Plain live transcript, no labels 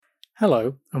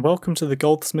Hello, and welcome to the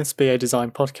Goldsmiths BA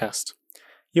Design podcast.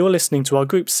 You are listening to our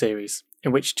group series,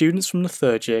 in which students from the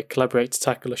third year collaborate to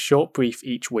tackle a short brief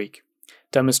each week,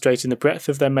 demonstrating the breadth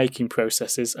of their making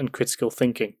processes and critical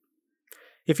thinking.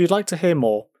 If you'd like to hear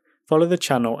more, follow the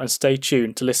channel and stay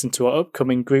tuned to listen to our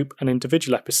upcoming group and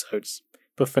individual episodes.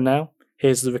 But for now,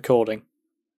 here's the recording.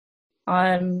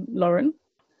 I'm Lauren.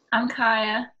 I'm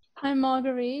Kaya. I'm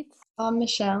Marguerite. I'm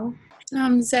Michelle.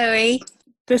 I'm Zoe.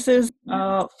 This is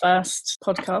our first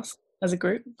podcast as a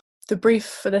group. The brief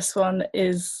for this one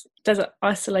is Desert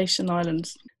Isolation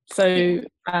Island. So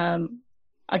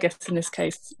I guess in this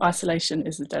case, isolation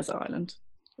is a desert island,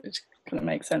 which kind of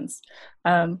makes sense.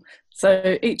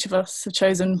 So each of us have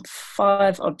chosen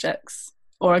 5 objects,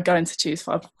 or are going to choose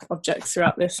 5 objects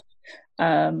throughout this.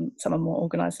 Some are more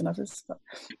organised than others.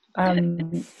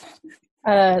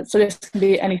 So this can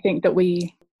be anything that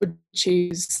we would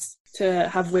choose to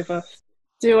have with us.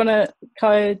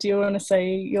 Kaya, do you want to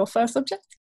say your first object?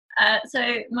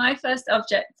 So my first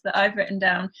object that I've written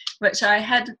down, which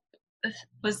I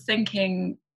was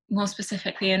thinking more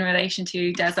specifically in relation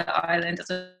to desert island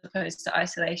as opposed to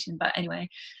isolation, but anyway,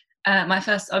 my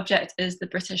first object is the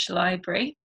British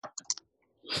Library.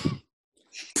 Is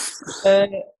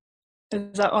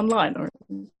that online or?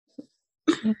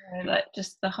 No, like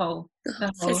just the whole.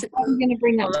 I'm going to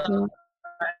bring that to.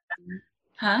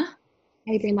 Huh?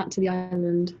 How you bring that to the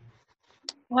island?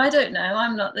 Well, I don't know.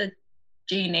 I'm not the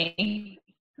genie.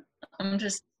 I'm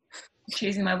just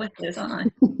choosing my wishes,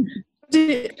 aren't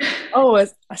I? Oh, I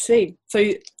see.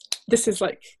 So this is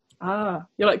like, you're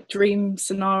like dream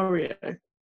scenario.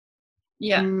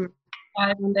 Yeah.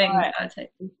 I think Right. I'd take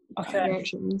them. Okay.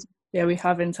 Yeah, we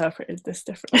have interpreted this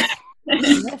differently.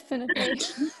 Definitely.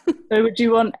 So would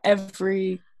you want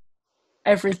everything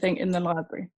in the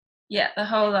library? Yeah, the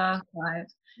whole archive.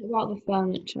 What about the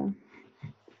furniture?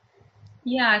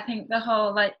 Yeah, I think the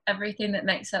whole, like, everything that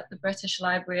makes up the British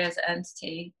Library as an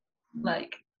entity,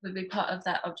 like, would be part of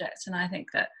that object. And I think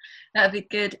that would be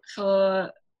good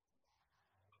for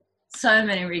so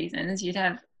many reasons. You'd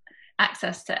have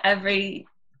access to everything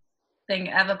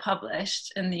ever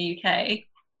published in the UK,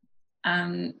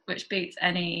 which beats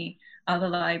any other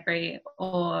library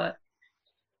or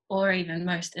even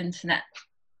most internet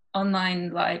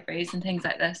online libraries and things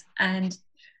like this. And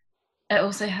it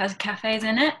also has cafes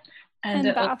in it.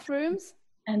 And bathrooms.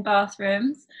 And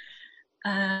bathrooms.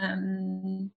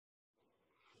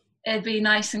 It'd be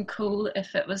nice and cool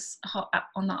if it was hot up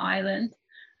on the island.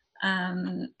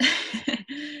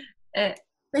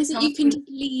 Basically, you can just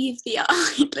leave the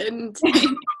island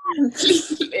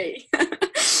completely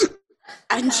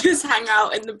and just hang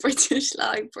out in the British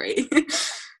Library.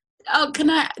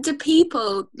 Do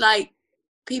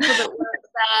people that work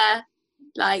there,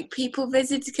 like people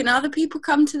visit, can other people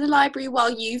come to the library while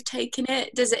you've taken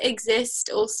it? Does it exist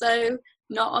also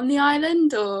not on the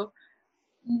island, or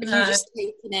have you just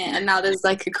taken it and now there's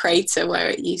like a crater where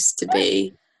it used to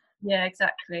be? Yeah,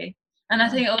 exactly. And I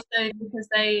think also because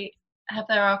they have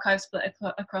their archive split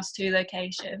across 2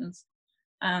 locations,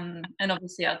 and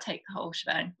obviously I'll take the whole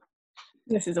shebang.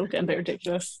 This is all getting a bit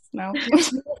ridiculous now.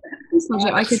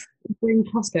 I could bring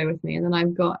Costco with me, and then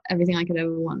I've got everything I could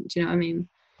ever want. Do you know what I mean?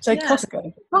 So Yeah.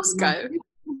 Costco.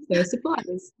 So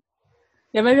supplies.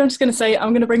 Yeah, maybe I'm just going to say I'm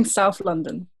going to bring South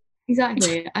London.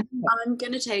 Exactly. I'm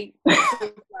going to take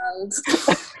the world.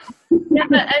 Yeah,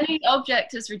 but any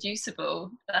object is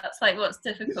reducible. That's like what's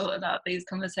difficult about these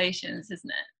conversations, isn't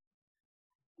it?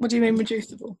 What do you mean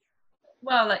reducible?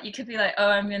 Well, like you could be like, oh,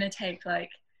 I'm going to take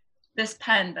like this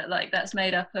pen, but like that's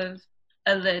made up of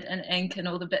a lid and ink and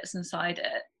all the bits inside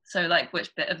it. So like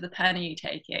which bit of the pen are you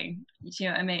taking? Do you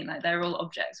know what I mean? Like they're all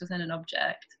objects within an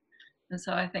object. And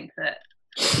so I think that,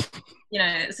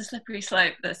 it's a slippery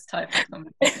slope, this type of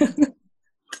conversation.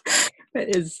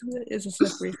 It is a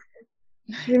slippery.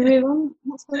 Can we move on?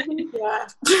 Next person? Yeah.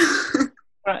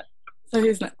 Right. So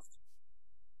who's next?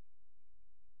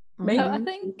 Me? So I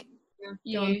think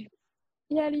You.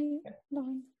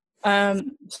 So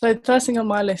the first thing on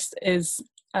my list is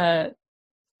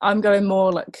I'm going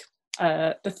more like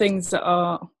the things that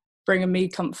are bringing me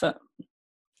comfort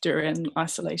during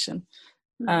isolation.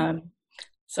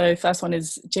 So first one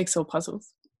is jigsaw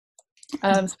puzzles,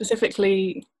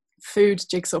 specifically food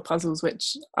jigsaw puzzles,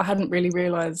 which I hadn't really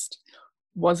realised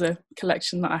was a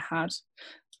collection that I had.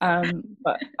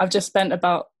 But I've just spent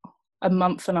about a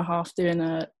month and a half doing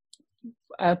a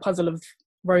puzzle of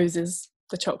roses,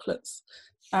 the chocolates,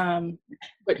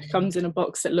 which comes in a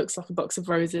box that looks like a box of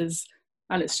roses,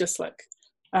 and it's just like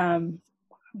I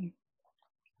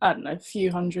don't know, a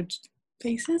few hundred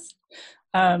pieces.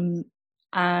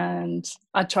 And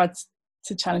I tried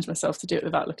to challenge myself to do it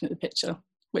without looking at the picture,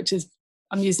 which is,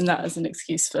 I'm using that as an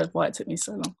excuse for why it took me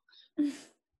so long.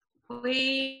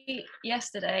 We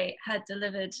yesterday had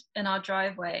delivered in our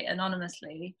driveway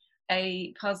anonymously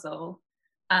a puzzle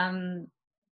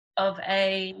of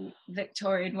a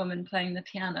Victorian woman playing the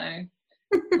piano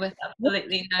with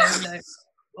absolutely no notes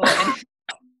or anything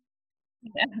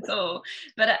at all.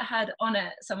 But it had on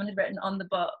it, someone had written on the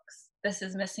box, "This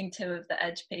is missing 2 of the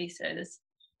edge pieces,"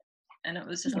 and it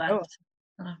was just left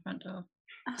on our front door.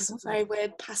 That's a very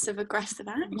weird passive aggressive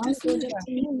act.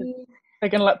 They're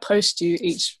gonna like post you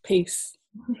each piece.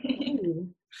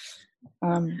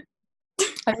 I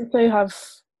also have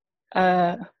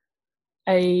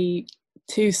a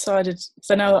 2-sided.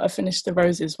 So now that I finished the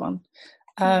roses one,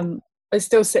 it's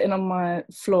still sitting on my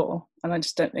floor, and I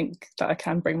just don't think that I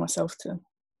can bring myself to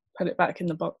put it back in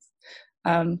the box.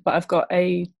 But I've got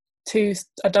a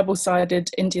double-sided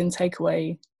Indian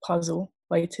takeaway puzzle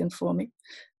waiting for me,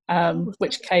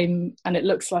 which came, and it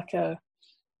looks like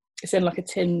it's in like a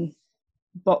tin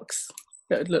box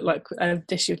that would look like a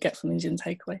dish you'd get from Indian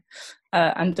takeaway,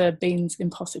 and a beans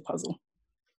impossible puzzle.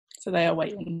 So they are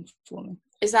waiting for me.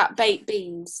 Is that baked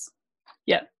beans?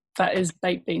 Yeah, that is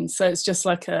baked beans. So it's just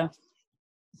like how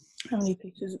many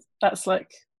pieces? That's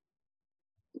like,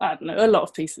 I don't know, a lot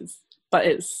of pieces. But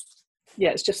it's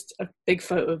just a big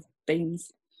photo of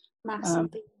beans.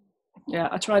 Massive beans. Yeah,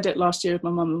 I tried it last year with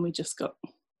my mum, and we just got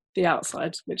the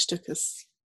outside, which took us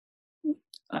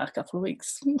a couple of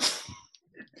weeks.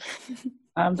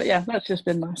 But yeah, that's just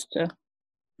been nice to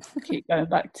keep going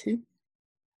back to.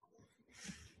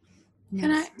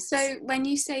 So when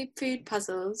you say food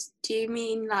puzzles, do you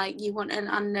mean like you want an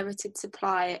unlimited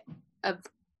supply of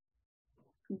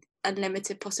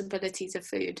unlimited possibilities of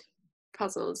food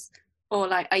puzzles, or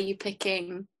like are you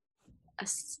picking a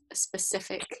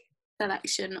specific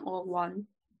selection or one?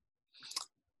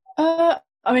 I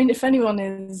mean, if anyone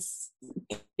is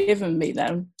given me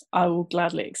them, I will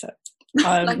gladly accept.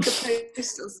 Like a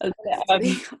postal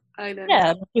I know.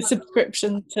 Yeah, a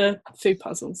subscription to food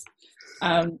puzzles.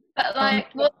 But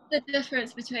like, what's the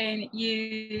difference between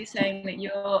you saying that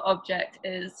your object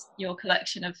is your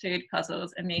collection of food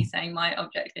puzzles and me saying my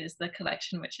object is the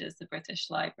collection, which is the British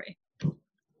Library?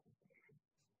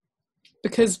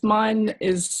 Because mine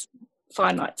is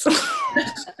finite.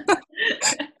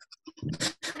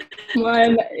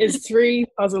 Mine is 3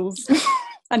 puzzles,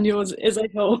 and yours is a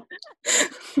whole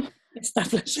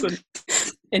establishment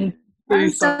in Mine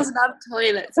food. doesn't have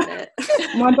toilets in it.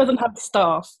 Mine doesn't have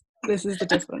staff. This is the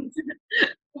difference.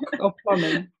 Or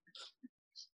plumbing.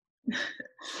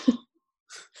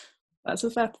 That's a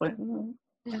fair point.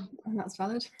 Yeah, and that's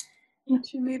valid. Should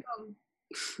we move on?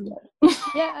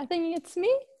 Yeah, I think it's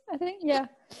me. Yeah.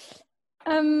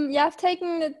 I've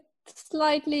taken it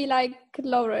slightly like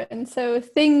Lauren. So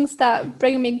things that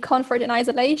bring me comfort in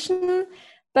isolation,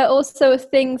 but also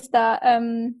things that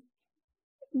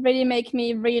really make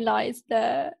me realize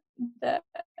the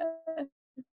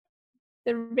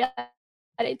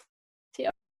reality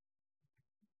of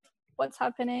what's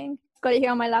happening. Got it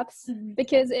here on my laps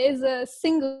because it is a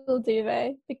single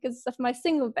duvet because of my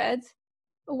single bed.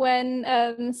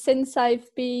 When since I've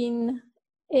been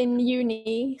in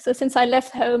uni, so since I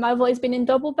left home, I've always been in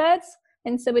double beds,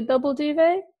 and so with double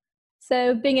duvet.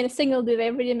 So being in a single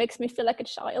duvet really makes me feel like a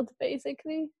child,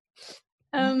 basically.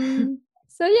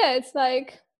 So yeah, it's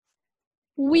like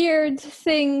weird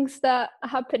things that are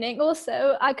happening.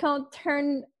 Also, I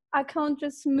can't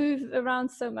just move around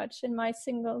so much in my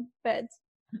single bed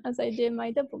as I do in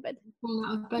my double bed. Fallen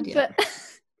out of bed yet?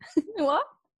 But what?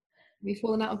 Have you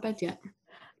fallen out of bed yet?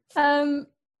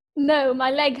 No,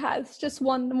 my leg has just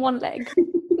one leg.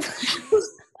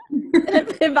 And I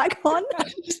put it back on.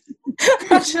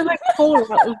 I feel like fall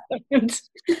out of bed.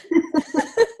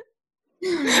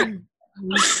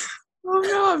 Oh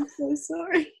no, I'm so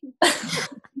sorry.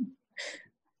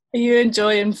 Are you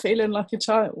enjoying feeling like a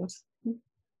child?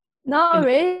 Not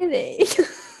really.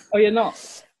 Oh, you're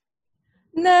not?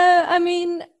 No, I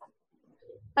mean,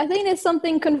 I think there's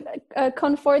something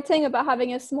comforting about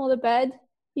having a smaller bed.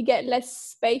 You get less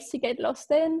space to get lost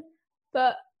in,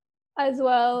 but as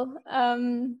well,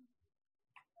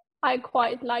 I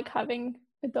quite like having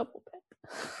a double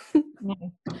bed.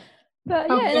 But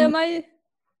yeah,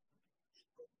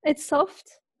 it's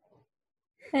soft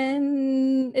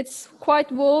and it's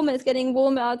quite warm. It's getting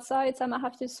warmer outside, so I might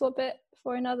have to swap it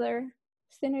for another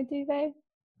thinner duvet.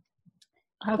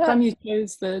 How come you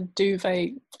chose the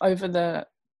duvet over the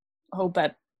whole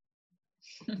bed?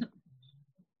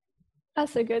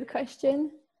 That's a good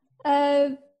question.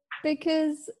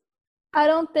 Because I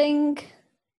don't think...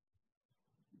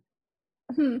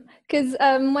 Because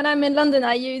when I'm in London,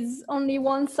 I use only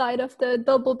one side of the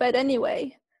double bed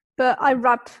anyway. but I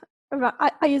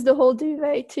I use the whole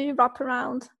duvet to wrap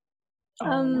around.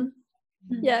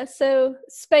 Yeah, so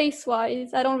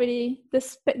space-wise, I don't really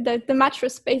the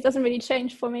mattress space doesn't really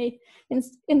change for me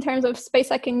in terms of space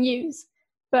I can use,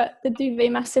 but the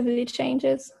duvet massively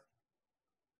changes.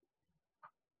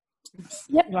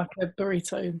 Yep. Like a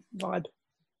burrito vibe.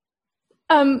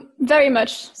 Very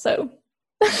much so.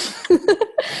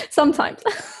 Sometimes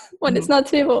when it's not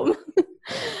too warm.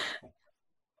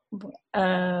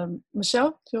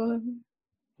 Michelle, do you want to?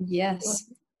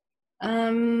 Yes.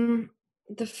 The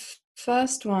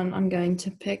first one I'm going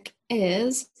to pick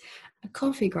is a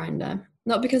coffee grinder.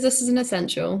 Not because this is an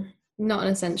essential, not an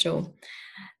essential.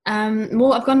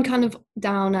 More, I've gone kind of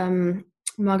down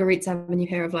Marguerite's avenue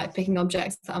here of like picking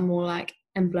objects that are more like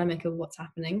emblematic of what's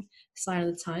happening, sign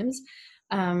of the times.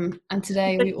 And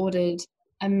today we ordered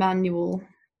a manual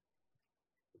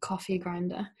coffee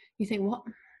grinder. You think what?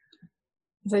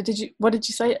 So what did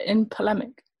you say? In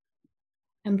polemic?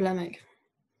 Emblematic.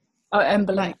 Oh,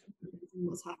 emblematic.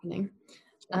 What's happening.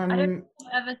 I don't think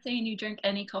I've ever seen you drink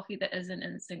any coffee that isn't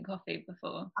instant coffee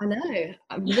before. I know.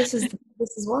 This is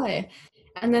why.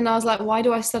 And then I was like, why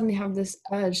do I suddenly have this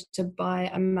urge to buy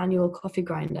a manual coffee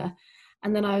grinder?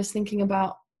 And then I was thinking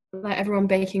about like everyone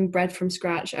baking bread from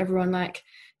scratch, everyone like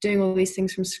doing all these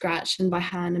things from scratch and by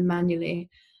hand and manually.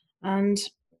 And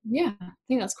yeah, I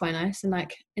think that's quite nice. And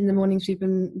like in the mornings we've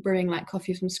been brewing like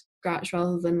coffee from scratch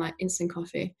rather than like instant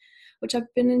coffee, which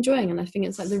I've been enjoying. And I think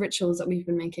it's like the rituals that we've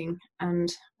been making.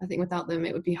 And I think without them,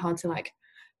 it would be hard to like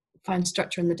find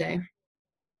structure in the day.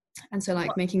 And so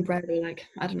like making bread or like,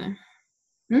 I don't know.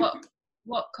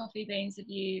 What coffee beans have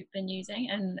you been using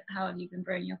and how have you been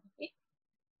brewing your coffee?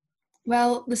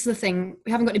 Well, this is the thing.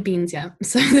 We haven't got any beans yet.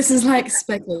 So this is like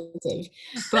speculative.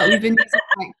 But we've been using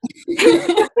like...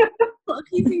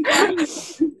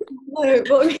 No,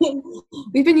 but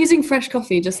we've been using fresh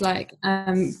coffee, just like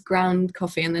ground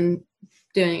coffee, and then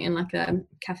doing it in like a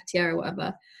cafetiere or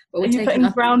whatever. But we're putting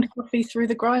ground coffee through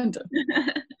the grinder. We're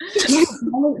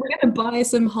going to buy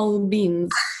some whole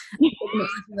beans, put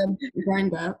them into the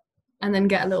grinder, and then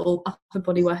get a little upper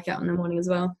body workout in the morning as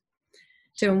well.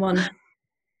 2 in 1.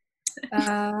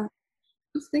 So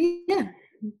yeah,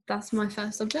 that's my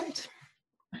first subject.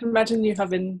 Imagine you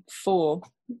having 4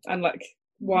 and like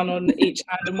 1 on each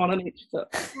hand and 1 on each foot.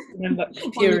 And then like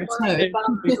furious.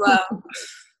 Well.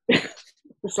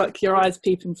 It's like your eyes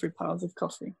peeping through piles of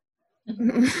coffee. There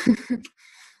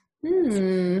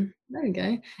we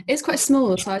go. It's quite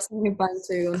small, so I was thinking of buying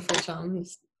 2 on 4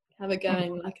 charms. Have it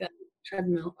going like a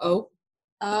treadmill. Oh,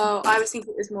 I was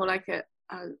thinking it was more like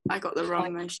I got the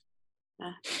wrong motion.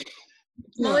 Yeah.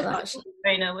 More like a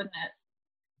trainer, wouldn't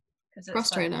it?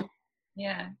 Cross trainer.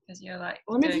 Yeah, because you're like.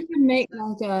 I wonder if you can make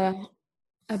like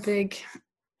a big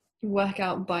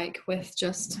workout bike with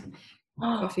just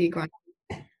coffee grind.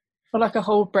 Or like a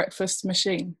whole breakfast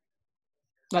machine.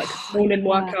 Like morning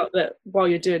workout that while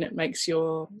you're doing it makes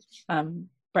your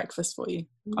breakfast for you.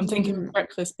 I'm thinking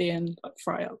breakfast being like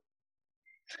fry up.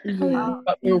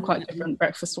 But we're all quite different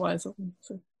breakfast wise. So.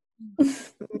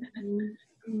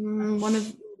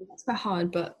 It's quite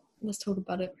hard, but let's talk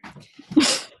about it.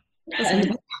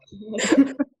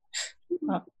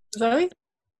 Zoe?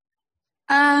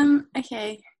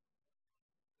 Okay.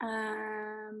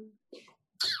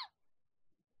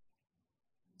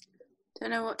 Don't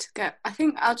know what to go. I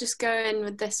think I'll just go in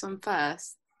with this one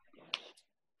first.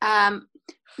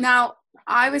 Now,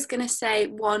 I was going to say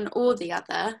one or the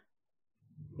other.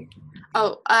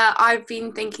 I've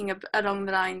been thinking along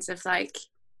the lines of like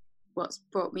what's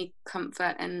brought me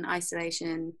comfort and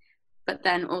isolation, but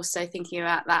then also thinking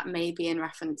about that maybe in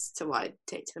reference to what I'd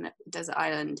take to a desert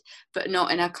island, but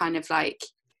not in a kind of like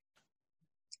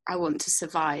I want to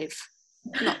survive.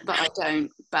 Not that I don't,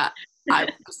 but I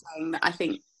was saying that I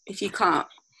think if you can't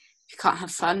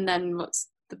have fun, then what's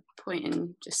the point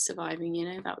in just surviving?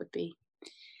 You know, that would be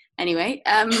anyway.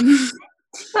 Either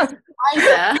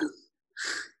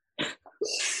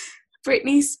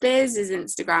Britney Spears'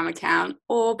 Instagram account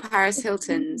or Paris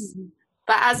Hilton's.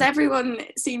 But as everyone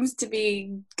seems to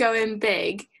be going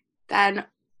big, then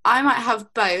I might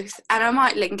have both, and I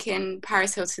might link in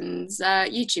Paris Hilton's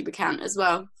YouTube account as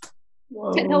well.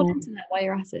 Whoa. Get the old internet while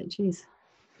you're at it, jeez.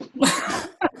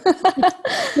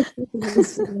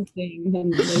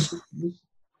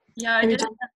 Yeah, I did have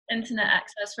internet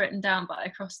access written down, but I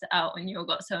crossed it out when you all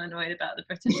got so annoyed about the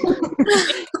British.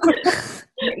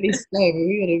 At least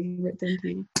we would have written to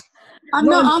you. I'm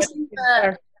not asking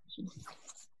for.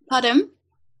 Pardon?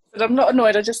 But I'm not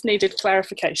annoyed. I just needed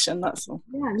clarification. That's all.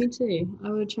 Yeah, me too. I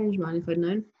would have changed mine if I'd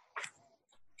known.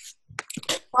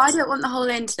 Well, I don't want the whole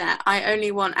internet. I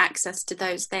only want access to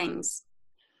those things.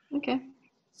 Okay.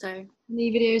 So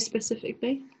Any videos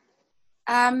specifically?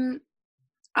 I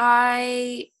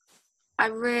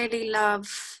really love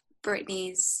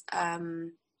Britney's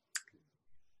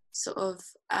sort of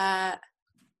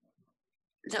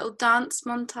little dance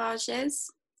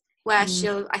montages where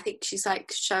I think she's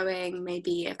like showing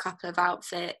maybe a couple of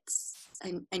outfits,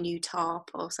 a new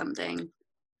top or something.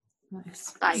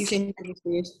 Nice. Like,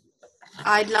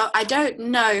 I don't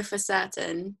know for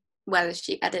certain whether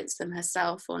she edits them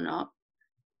herself or not,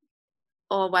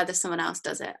 or whether someone else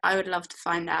does it. I would love to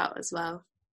find out as well.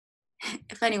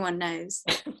 If anyone knows,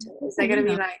 is there going to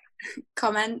be like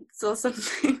comments or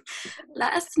something?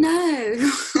 Let us know.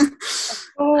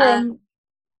 I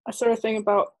saw a thing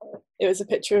about, it was a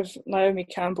picture of Naomi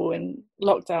Campbell in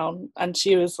lockdown, and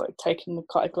she was like taking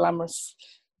quite a glamorous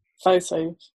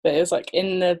photo, but it was like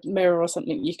in the mirror or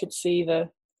something you could see the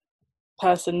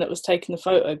person that was taking the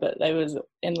photo, but they was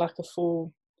in like a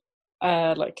full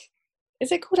like,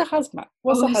 is it called a hazmat?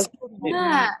 What's a hazmat?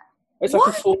 Yeah. It's like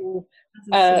a full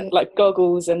like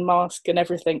goggles and mask and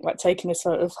everything, like taking this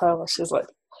photo of her while she was like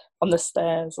on the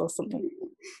stairs or something.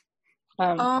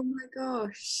 Oh my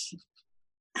gosh.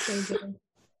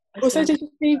 Also, did you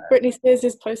see Britney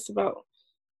Spears' post about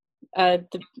that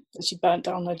she burnt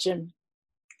down her gym?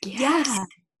 Yes.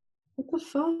 What the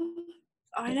fuck?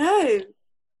 I know.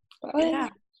 Yeah.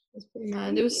 It was pretty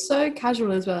mad. It was so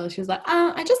casual as well. She was like,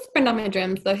 I just burned down my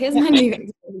gym, so here's my new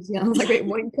activity. I was like, wait,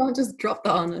 what? You can't just drop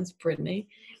that on as Britney.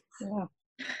 Yeah.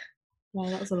 Yeah,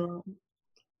 that was a lot.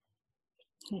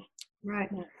 Right.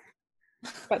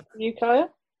 Back to you, Kaya.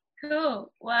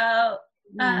 Cool. Well,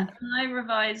 my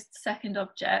revised second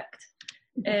object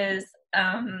is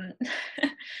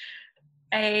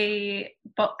a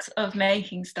box of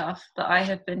making stuff that I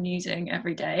have been using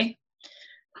every day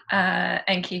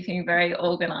and keeping very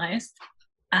organised.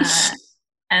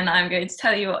 And I'm going to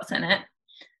tell you what's in it.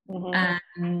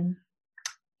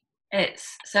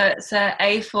 It's a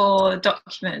A4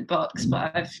 document box,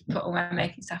 but I've put all my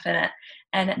making stuff in it,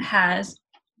 and it has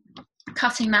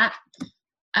cutting mat,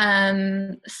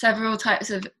 several types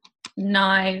of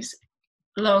knives,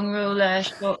 long ruler,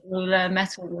 short ruler,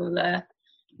 metal ruler.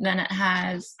 Then it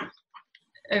has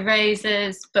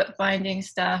erasers, bookbinding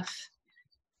stuff,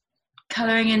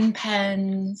 colouring in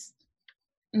pens.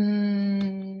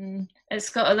 It's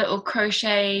got a little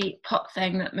crochet pot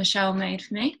thing that Michelle made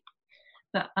for me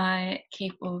that I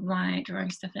keep all my drawing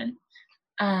stuff in.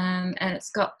 And it's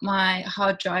got my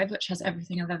hard drive, which has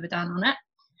everything I've ever done on it.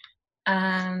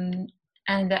 And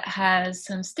it has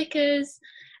some stickers,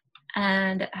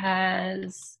 and it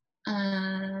has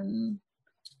some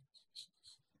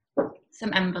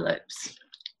envelopes.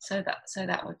 So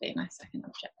that would be my second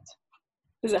object.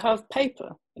 Does it have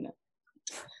paper in it?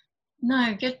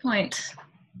 No, good point.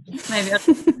 Maybe I'll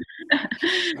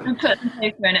put some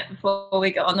paper in it before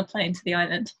we get on the plane to the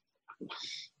island.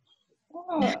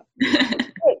 Oh,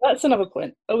 that's another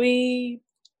point. Are you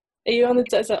on the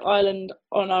desert island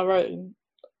on our own,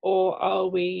 or are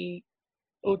we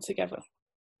all together?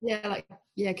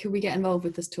 Could we get involved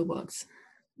with this toolbox?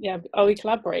 Yeah, are we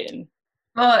collaborating?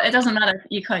 Well, it doesn't matter.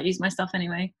 You can't use my stuff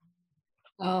anyway.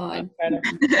 Oh,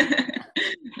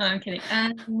 No, I'm kidding.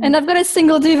 And I've got a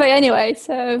single duvet anyway,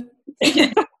 so.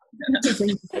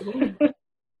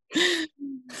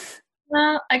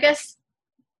 Well,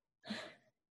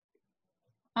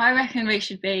 I reckon we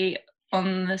should be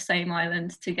on the same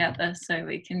island together so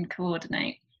we can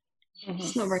coordinate.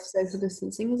 It's not very social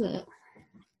distancing, is it?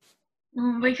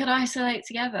 We could isolate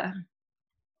together.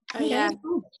 Oh yeah.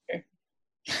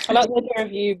 I like the idea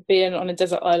of you being on a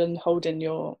desert island holding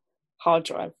your hard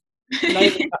drive.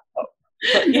 But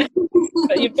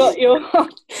you've got your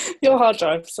hard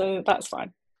drive, so that's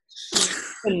fine.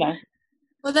 No.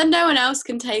 Well, then no one else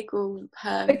can take all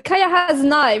her. But Kaya has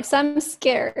knives. I'm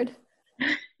scared.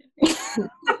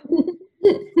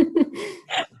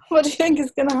 What do you think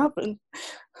is going to happen?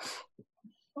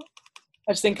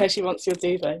 I just in case she wants your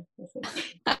duvet.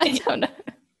 I don't know.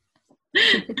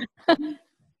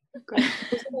 Great.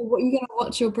 What are you going to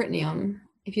watch your Britney on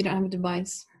if you don't have a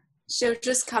device? She'll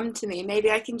just come to me. Maybe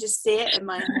I can just see it in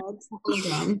my head.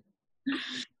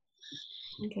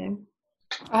 Okay.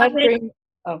 I had a dream.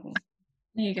 Oh,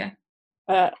 There you go.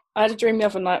 I had a dream the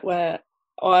other night where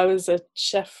I was a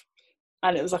chef,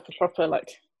 and it was like a proper like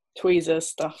tweezer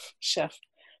stuff chef.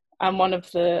 And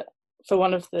for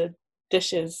one of the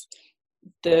dishes,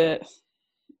 the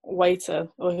waiter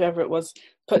or whoever it was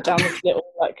put down this little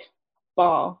like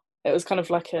bar. It was kind of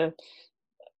like a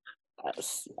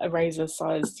razor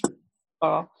sized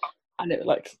bar, and it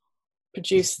like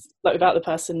produced like without the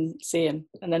person seeing,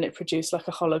 and then it produced like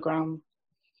a hologram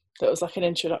that was like an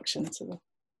introduction to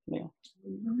meal.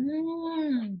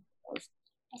 Mm.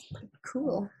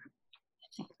 Cool.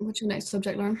 What's your next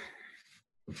subject, Lauren?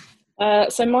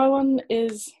 So my one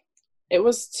is, it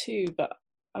was two, but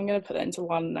I'm going to put it into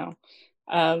one now.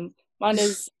 Mine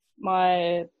is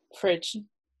my fridge,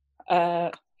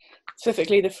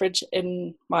 specifically the fridge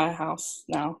in my house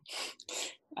now.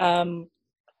 Because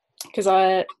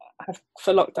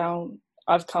for lockdown,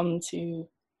 I've come to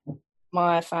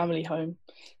my family home,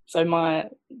 so my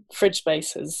fridge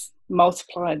space has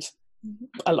multiplied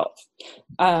a lot.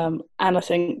 And I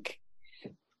think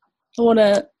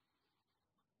I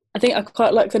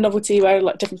quite like the novelty where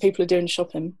like different people are doing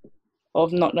shopping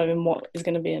of not knowing what is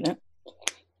going to be in it.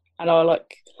 And I'm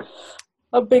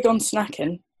big on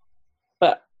snacking,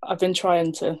 but I've been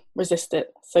trying to resist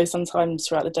it. So sometimes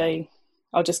throughout the day,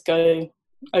 I'll just go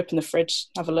open the fridge,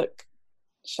 have a look,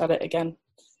 shut it again.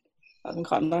 That's been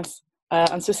quite nice.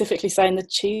 I'm specifically saying the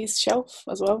cheese shelf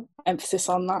as well, emphasis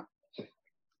on that.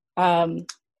 I'm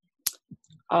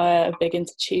big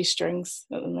into cheese strings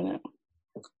at the minute,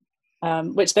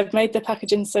 which they've made the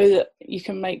packaging so that you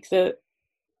can make the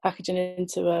packaging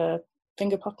into a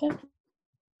finger puppet.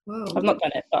 Whoa. I've not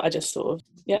done it, but I just sort of,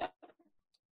 yeah.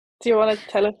 Do you want to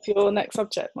tell us your next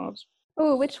subject, Marge?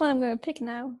 Oh, which one I'm going to pick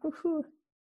now? Woohoo.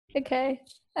 Okay.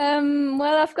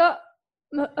 Well, I've got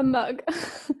a mug.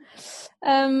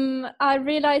 I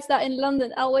realized that in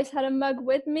London I always had a mug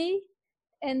with me,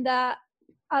 and that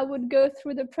I would go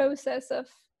through the process of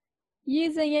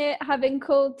using it, having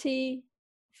cold tea,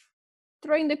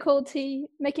 throwing the cold tea,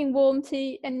 making warm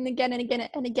tea, and again and again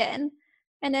and again,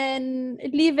 and then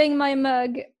leaving my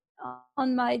mug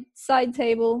on my side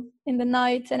table in the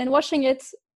night, and then washing it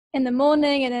in the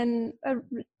morning, and then a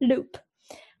loop.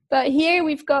 But here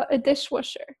we've got a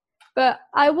dishwasher. But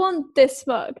I want this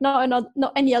mug, not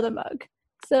any other mug.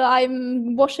 So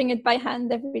I'm washing it by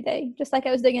hand every day, just like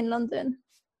I was doing in London.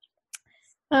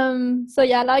 So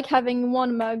yeah, I like having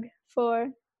one mug for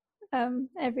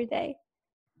every day.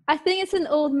 I think it's an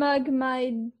old mug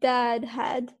my dad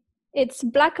had. It's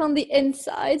black on the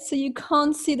inside, so you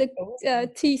can't see the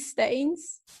tea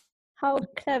stains. How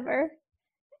clever.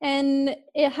 And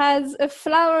it has a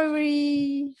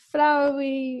flowery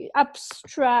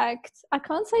abstract, I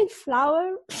can't say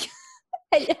flower.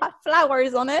 It has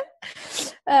flowers on it,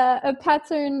 a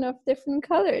pattern of different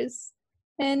colors,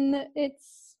 and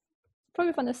it's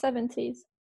probably from the 70s.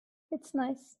 It's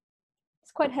nice.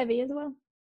 It's quite heavy as well,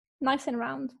 nice and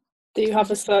round. Do you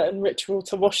have a certain ritual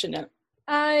to washing it?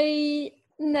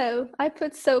 No, I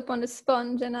put soap on the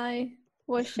sponge and I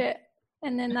wash it,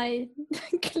 and then I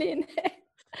clean it.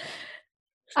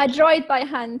 I dry it by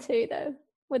hand too, though,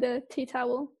 with a tea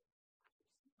towel.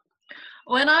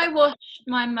 When I wash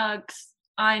my mugs,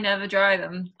 I never dry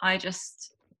them. I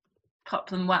just pop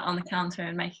them wet on the counter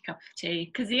and make a cup of tea,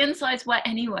 because the inside's wet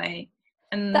anyway.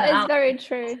 And that is very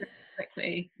true.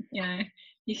 Quickly,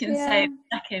 you can save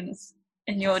seconds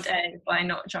in your day by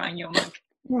not drying your mug.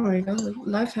 Oh my god,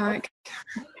 life hack.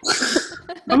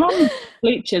 My mum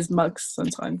bleaches mugs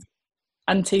sometimes,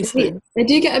 and teaspoons. They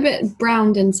do get a bit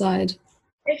browned inside.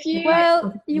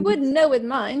 You wouldn't know with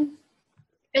mine.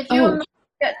 If your mug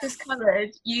gets discoloured,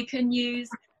 you can use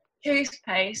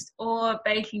toothpaste or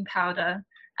baking powder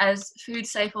as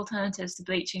food-safe alternatives to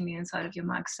bleaching the inside of your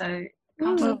mug. So, I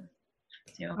would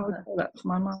do that for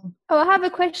my mum. Oh, I have a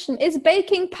question. Is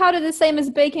baking powder the same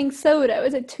as baking soda, or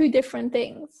is it two different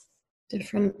things?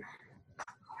 Different.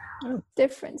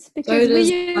 Difference, because we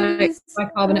use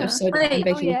bicarbonate of soda and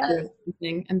baking soda,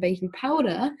 and baking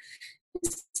powder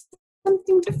is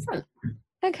something different.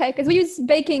 Okay, because we use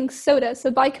baking soda, so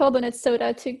bicarbonate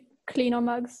soda, to clean our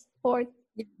mugs, or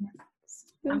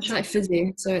it's like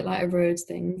fizzy, so it like erodes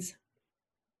things.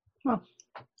 Oh.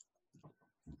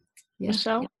 Yeah.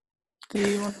 Michelle, do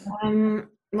you want?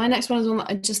 My next one is one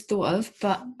that I just thought of,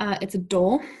 but it's a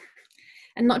door,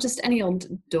 and not just any old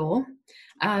door.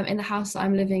 In the house that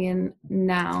I'm living in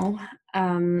now,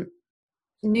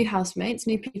 new housemates,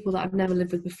 new people that I've never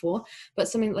lived with before, but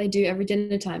something that they do every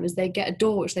dinner time is they get a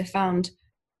door which they found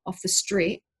off the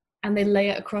street, and they lay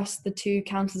it across the two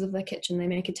counters of their kitchen. They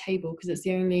make a table because it's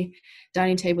the only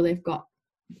dining table they've got,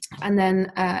 and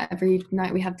then every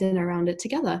night we have dinner around it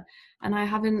together. And I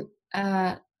haven't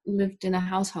lived in a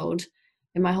household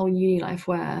in my whole uni life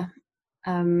where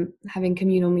having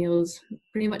communal meals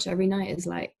pretty much every night is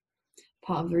like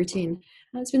part of the routine,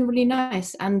 and it's been really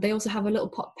nice. And they also have a little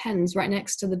pot of pens right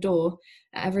next to the door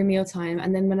at every mealtime,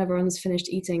 and then when everyone's finished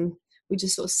eating, we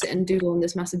just sort of sit and doodle on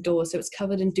this massive door, so it's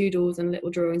covered in doodles and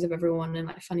little drawings of everyone and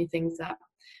like funny things that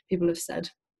people have said.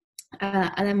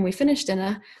 And then when we finish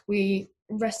dinner, we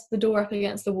rest the door up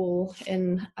against the wall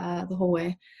in the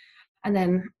hallway, and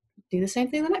then do the same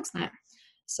thing the next night.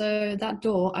 So that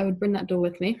door, I would bring that door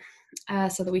with me,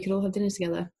 so that we could all have dinner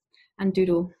together and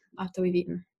doodle after we've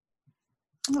eaten.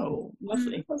 Oh,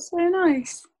 lovely. That's so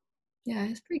nice. Yeah,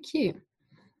 it's pretty cute.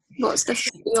 What's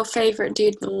your favourite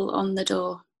doodle on the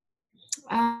door?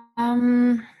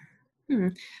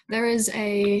 There is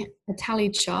a tally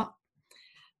chart.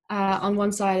 On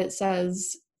one side it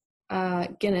says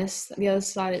Guinness. The other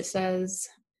side it says,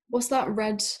 what's that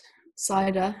red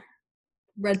cider,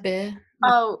 red beer?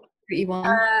 Oh, Pretty one.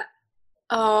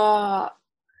 Fuck,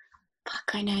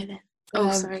 I know that.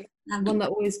 Sorry. One that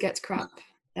always gets crap.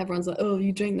 Everyone's like, oh,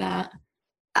 you drink that.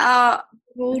 I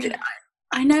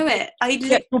know it.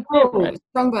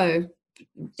 Strongbow.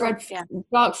 Dark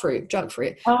fruit.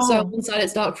 Oh. So one side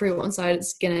it's dark fruit, one side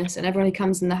it's Guinness, and everyone who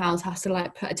comes in the house has to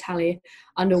like put a tally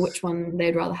under which one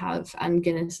they'd rather have, and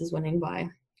Guinness is winning by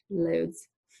loads.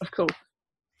 Of course.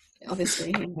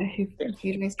 Obviously, who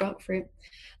drinks dark fruit.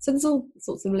 So there's all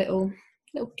sorts of little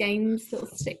games, little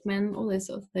stick men, all those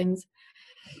sort of things.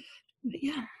 But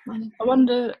yeah, I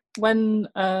wonder when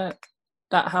that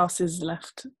house is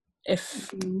left,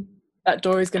 if that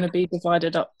door is going to be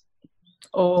divided up,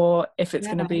 or if it's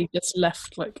going to be just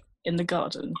left like in the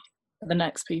garden for the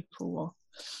next people, or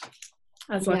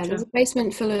as like there's a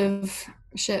basement full of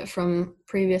shit from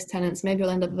previous tenants. Maybe we'll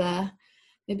end up there.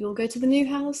 Maybe we'll go to the new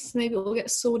house. Maybe we'll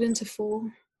get sawed into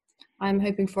 4. I'm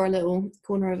hoping for a little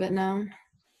corner of it now.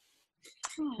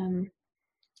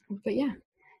 But yeah,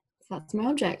 that's my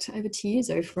object. Over to you,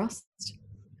 Zoe Frost.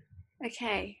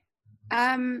 Okay.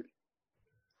 My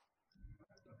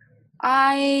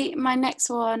next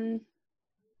one.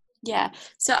 Yeah.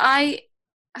 So I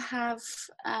have.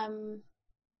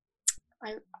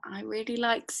 I really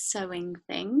like sewing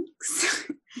things.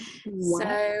 Wow.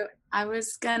 So I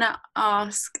was gonna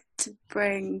ask to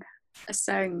bring a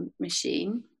sewing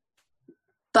machine,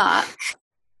 but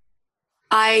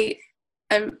I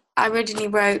originally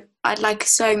wrote I'd like a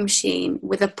sewing machine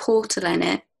with a portal in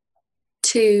it,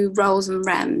 2 rolls and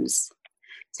rems.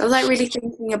 So I was like really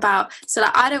thinking about, so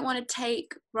like I don't want to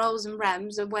take rolls and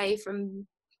rems away from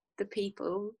the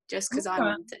people just because I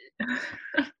want it.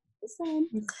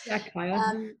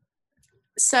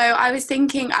 So I was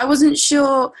thinking, I wasn't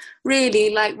sure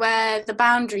really like where the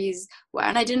boundaries were,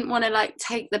 and I didn't want to like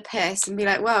take the piss and be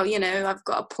like, well, you know, I've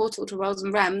got a portal to Rolls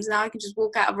and Rems, now I can just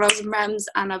walk out of Rolls and Rems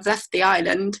and I've left the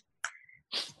island.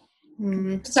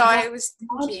 So I was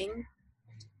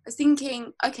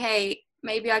thinking, okay,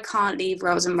 maybe I can't leave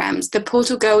Rolls and Rems. The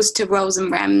portal goes to Rolls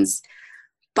and Rems,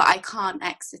 but I can't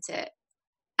exit it,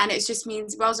 and it just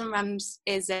means Rolls and Rems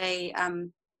is a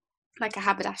like a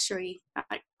haberdashery,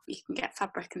 like you can get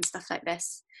fabric and stuff like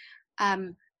this.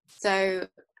 So,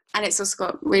 and it's also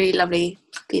got really lovely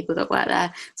people that work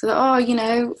there. So,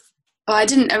 I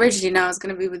didn't originally know I was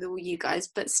going to be with all you guys,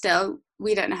 but still,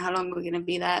 we don't know how long we're going to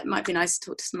be there. It might be nice to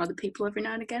talk to some other people every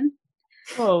now and again.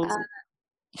 Oh.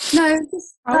 No,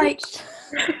 just like,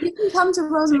 you can come to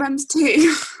Rolls and Rems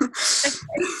too.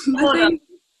 Hold on.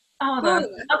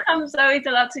 How come Zoe's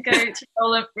allowed to go to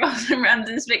Rolls and Rems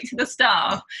and speak to the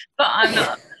staff, but I'm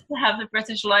not to have the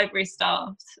British Library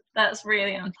staffed? That's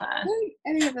really unfair.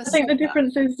 I think the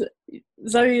difference is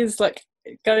Zoe is like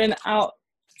going out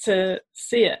to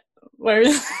see it,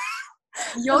 whereas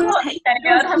you're not. I'd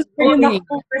have to go in the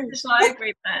whole British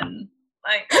Library then.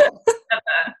 Like,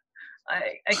 whatever.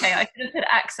 Okay, I could have said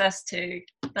access to.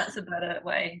 That's a better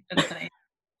way of saying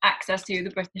access to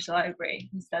the British Library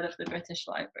instead of the British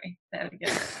Library. There we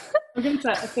go. I'm going to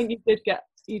say, I think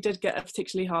you did get a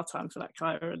particularly hard time for that,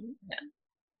 Kyra, and yeah.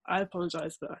 I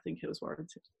apologise, but I think it was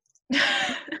warranted.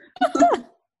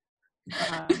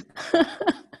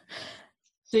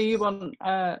 Do you want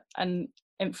an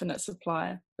infinite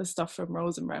supply of stuff from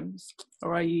Rolls and Rems,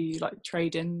 or are you like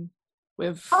trading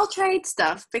with? I'll trade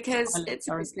stuff because it's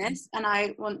a business and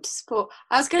I want to support.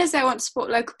 I was going to say I want to support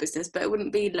local business, but it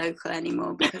wouldn't be local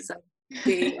anymore because I'd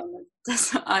be on the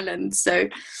desert island. So,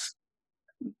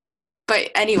 but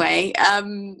anyway,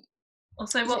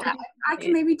 also what I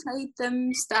can maybe trade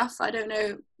them stuff. I don't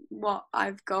know what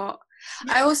I've got.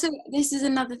 I also, this is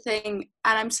another thing,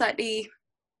 and I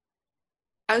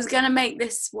was going to make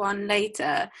this one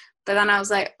later, but then I was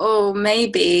like, oh,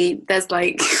 maybe there's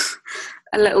like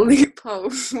a little loophole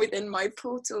within my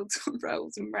portal to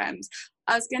Rolls and Rems.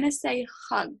 I was going to say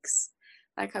hugs,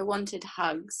 like I wanted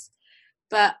hugs.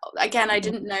 But again, I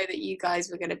didn't know that you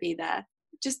guys were going to be there.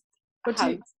 Just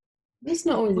hugs. It's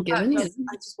not always a given.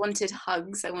 I just wanted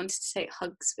hugs. I wanted to take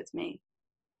hugs with me.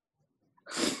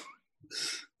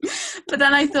 But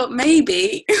then I thought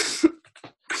maybe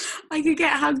I could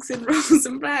get hugs in Rolls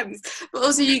and Rems. But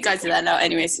also you guys are there now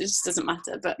anyway, so it just doesn't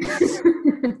matter. But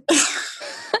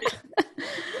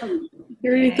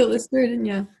You really thought this through, didn't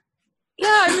you? Yeah,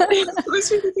 I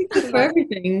was really thinking For about it.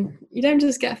 everything. You don't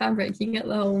just get fabric, you get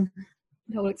the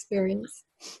whole experience.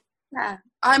 Yeah,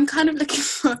 I'm kind of looking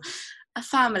for a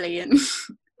family, and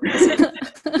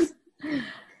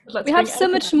We have so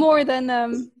much more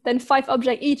than 5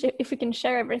 objects each if we can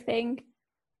share everything.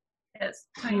 It's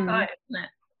 25, isn't it?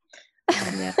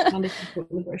 Yeah, and if you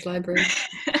put in the British Library.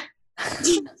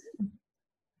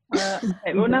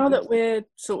 Okay, well, now that we're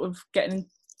sort of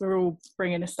we're all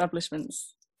bringing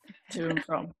establishments to and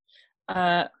from.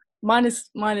 Mine is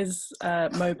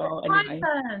mobile My anyway.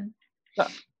 turn.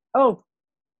 Oh,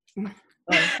 I'm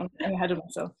ahead of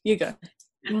myself. You go.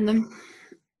 On them.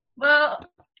 Well,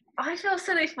 I feel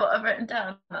silly for what I've written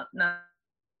down now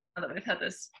that we've had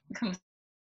this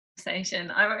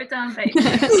conversation. I wrote down baked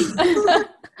beans.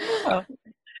 Oh.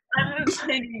 I'm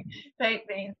finding baked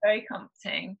beans very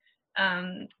comforting.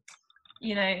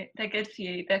 You know, they're good for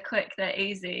you. They're quick. They're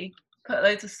easy. Put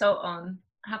loads of salt on.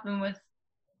 Have them with a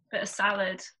bit of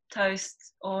salad,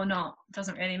 toast, or not.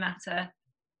 Doesn't really matter.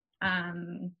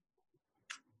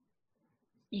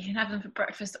 You can have them for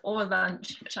breakfast or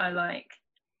lunch, which I like.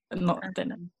 But not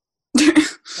dinner.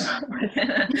 Is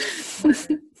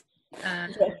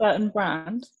Is it a certain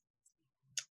brand?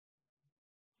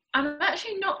 I'm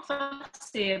actually not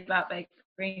fussy about baked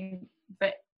beans.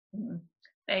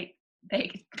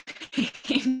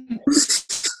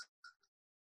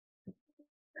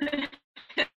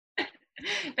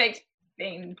 Baked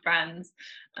bean brands.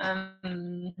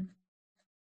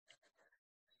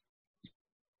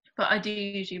 But I do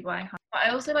usually buy. But I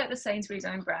also like the Sainsbury's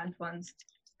own brand ones.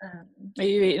 Are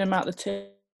you eating them out the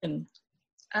tin?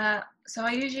 So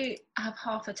I usually have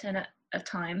half a tin at a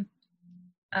time.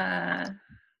 And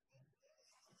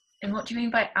what do you mean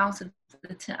by out of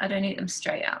the tin? I don't eat them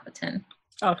straight out the tin.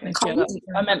 Okay, yeah,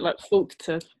 I meant like fork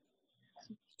to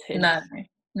tin. No,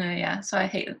 yeah. So I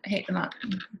heat them up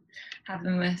and have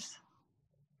them with.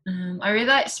 I really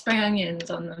like spring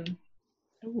onions on them.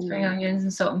 Ooh. Spring onions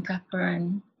and salt and pepper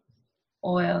and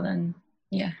oil and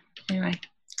yeah. Anyway.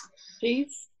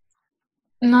 Cheese?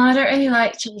 No, I don't really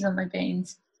like cheese on my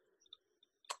beans.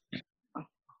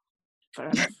 Fair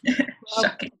enough.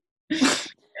 Shocking.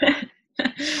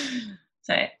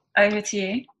 So over to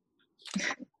you.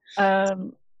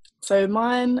 So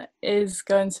mine is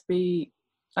going to be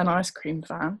an ice cream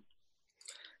van.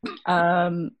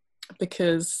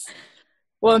 Because,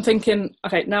 well, I'm thinking,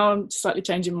 okay, now I'm slightly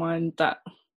changing mind that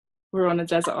we're on a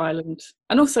desert island.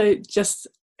 And also just,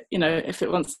 you know, if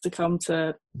it wants to come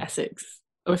to Essex,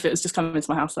 or if it was just coming into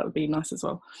my house, that would be nice as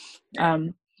well.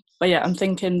 But yeah, I'm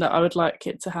thinking that I would like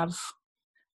it to have,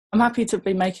 I'm happy to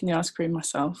be making the ice cream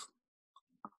myself.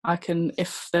 I can,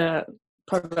 if the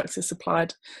product is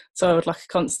supplied, so I would like a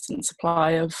constant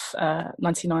supply of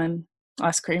 99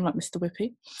 ice cream, like Mr.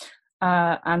 Whippy.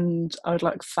 And I would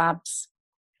like fabs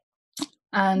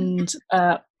and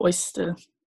oyster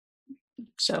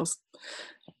shells.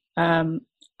 And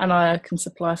I can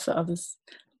supply for others.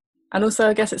 And also,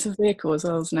 I guess it's a vehicle as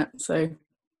well, isn't it? So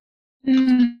I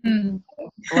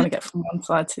want to get from one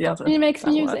side to the other. Can you make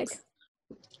That music? works.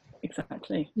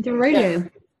 Exactly. You do radio. Yeah.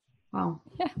 Wow.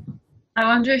 Yeah. I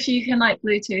wonder if you can like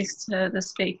Bluetooth to the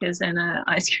speakers in an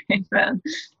ice cream van.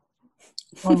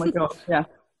 Oh my god, yeah.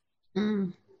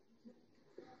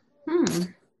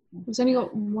 It's only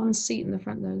got one seat in the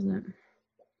front though, isn't it?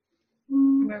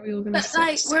 Where are we all going to but sit?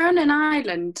 like we're on an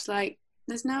island. Like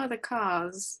there's no other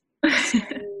cars.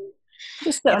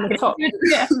 Just sit on the top.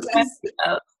 Yeah.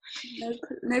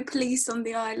 No police on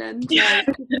the island. Yeah.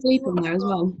 Like, You could sleep in there as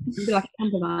well. It'd be like a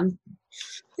camper van.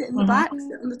 sit in the back,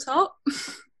 sit on the top.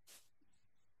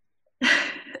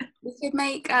 We could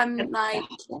make like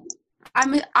I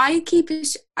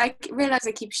realise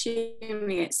I keep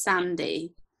assuming it's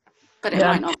sandy, but it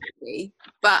might not be.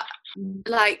 But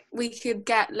like we could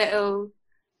get little,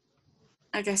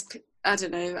 I guess, I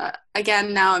don't know.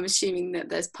 Again, now I'm assuming that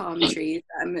there's palm trees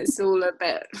and it's all a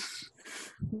bit.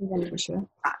 Sure.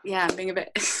 Yeah, I'm being a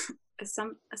bit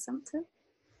assumptive.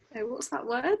 Oh, what's that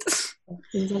word?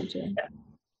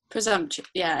 Presumptuous.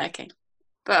 Yeah, okay.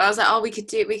 But I was like, we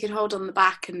could hold on the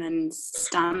back and then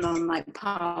stand on like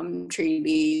palm tree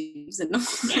leaves and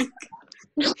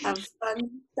have fun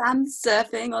sand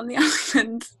surfing on the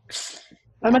island.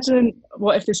 I imagine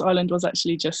what if this island was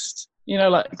actually just, you know,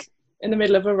 like in the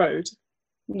middle of a road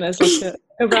and there's like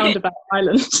a roundabout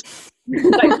island.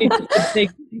 Like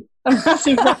a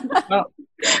massive roundabout.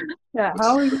 Yeah,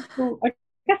 how are we I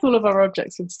guess all of our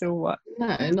objects would still work. No,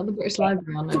 not the British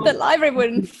Library on it. The library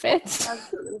wouldn't fit.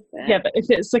 Yeah, but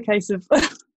if it's a case of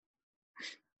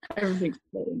everything's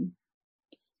fitting.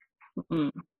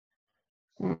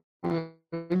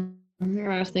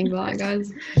 I think about it,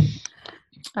 guys.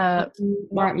 Mark.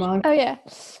 Right, Mark. Oh yeah.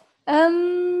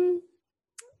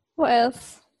 What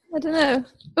else? I don't know.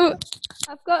 Oh,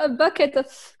 I've got a bucket of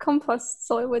compost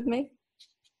soil with me.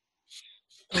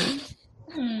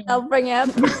 I'll bring it up.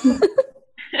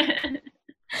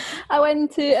 I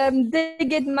went to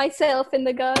dig it myself in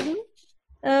the garden.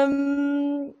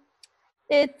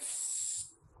 It's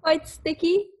quite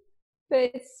sticky,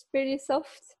 but it's pretty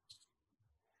soft.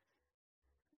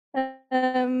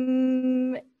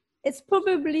 It's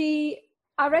probably,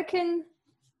 I reckon,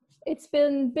 it's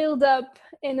been built up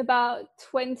in about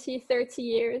 20-30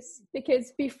 years,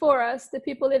 because before us, the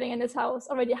people living in this house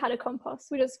already had a compost.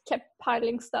 We just kept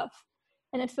piling stuff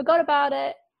and then forgot about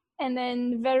it. And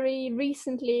then very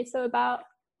recently, so about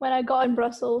when I got in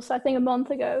Brussels, I think a month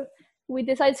ago, we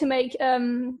decided to make a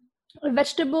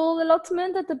vegetable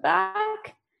allotment at the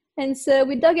back. And so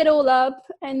we dug it all up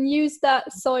and used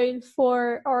that soil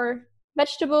for our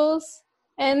vegetables.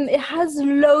 And it has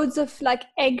loads of like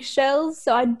eggshells.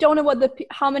 So I don't know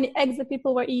how many eggs the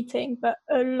people were eating, but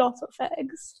a lot of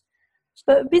eggs.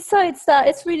 But besides that,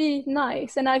 it's really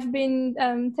nice. And I've been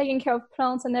taking care of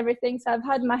plants and everything. So I've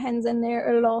had my hands in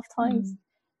there a lot of times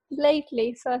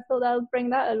lately. So I thought I'll bring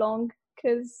that along,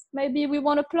 because maybe we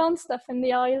want to plant stuff in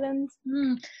the island.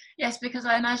 Yes, because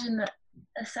I imagine that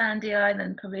a sandy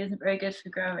island probably isn't very good for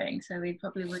growing. So we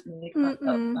probably would need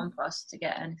compost to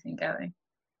get anything going.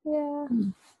 Yeah.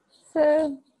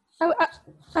 So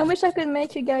I wish I could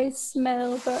make you guys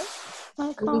smell, but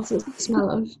I can't. What's it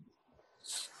smell of?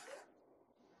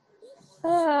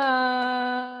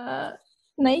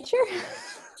 Nature?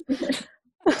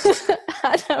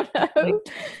 I don't know.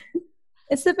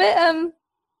 It's a bit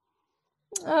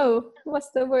what's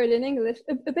the word in English?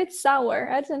 A bit sour.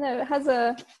 I don't know. It has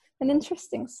an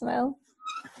interesting smell.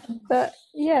 But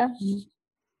yeah.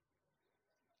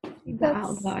 That out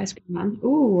of the ice cream man.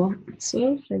 Ooh,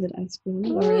 soil flavored ice cream.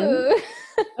 Ooh.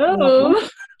 Oh.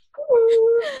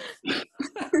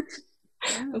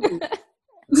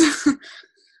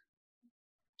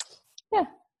 Yeah.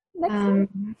 Next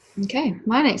one. Okay,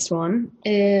 my next one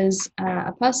is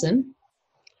a person,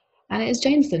 and it is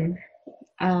Jameson.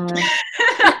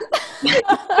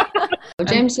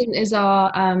 Jameson is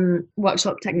our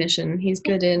workshop technician. He's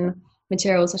good in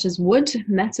materials such as wood,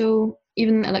 metal,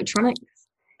 even electronics.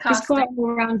 He's quite an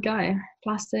all-round guy.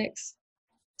 Plastics,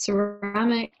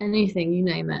 ceramic, anything, you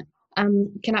name it.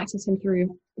 Can access him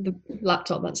through the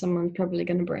laptop that someone's probably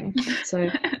going to bring. So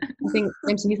I think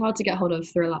Jameson, he's hard to get hold of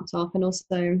through a laptop, and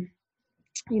also,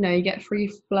 you get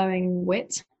free-flowing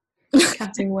wit,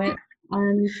 chatting wit,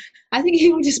 and I think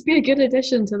he would just be a good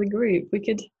addition to the group. We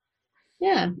could,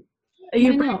 Are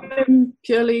you bringing him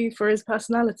purely for his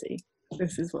personality?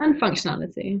 And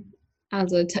functionality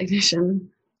as a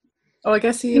technician. Oh, I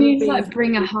guess he needs to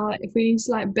bring a heart. If we need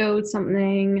to build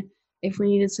something, if we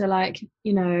needed to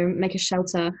make a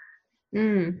shelter.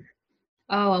 Oh,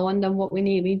 I wonder what we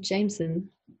need. We need Jameson,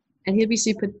 and he'd be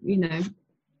super.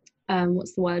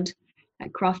 What's the word?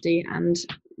 Crafty and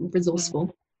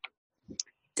resourceful.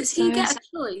 Does he get a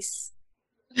choice?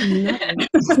 No,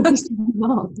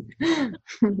 not.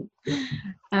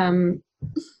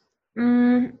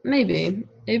 Maybe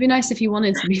it'd be nice if you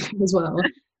wanted to be as well.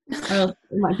 Or else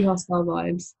it might be hostile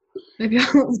vibes. Maybe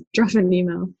I'll drop an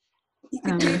email. You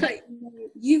could do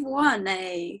you've won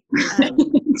a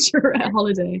Charette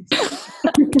holiday.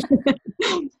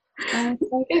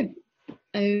 Okay,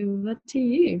 over to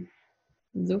you,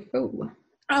 Zofo.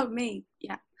 Oh, me,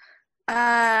 yeah.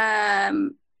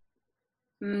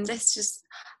 Let's just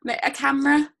make a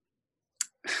camera.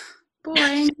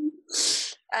 Boring.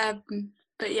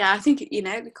 But yeah, I think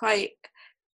it'd be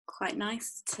quite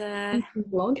nice to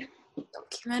vlog.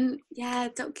 document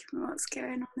what's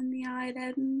going on in the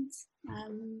islands.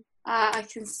 I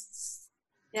can just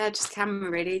camera,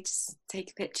 really, just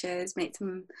take pictures, make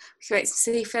some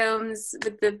silly films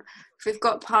if we've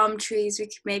got palm trees. We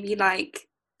could maybe I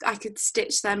could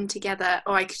stitch them together,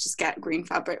 or I could just get green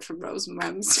fabric from Rolls and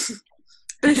Wems.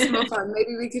 But it's more fun.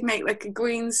 Maybe we could make a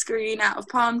green screen out of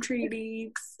palm tree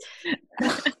leaves.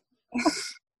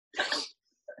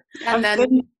 And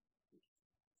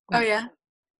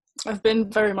I've been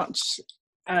very much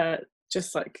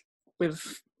just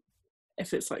with,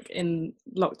 if it's in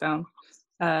lockdown,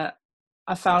 I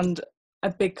found a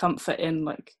big comfort in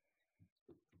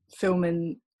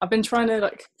filming. I've been trying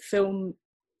to film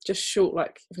just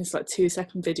short, if it's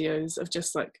 2-second videos of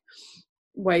just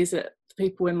ways that the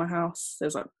people in my house,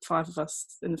 there's 5 of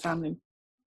us in the family,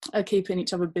 are keeping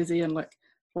each other busy. And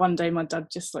one day my dad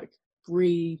just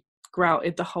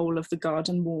re-grouted the whole of the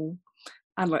garden wall,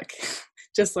 and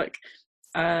just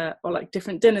or like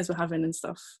different dinners we're having and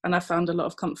stuff. And I found a lot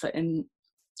of comfort in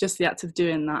just the act of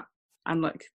doing that, and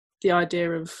like the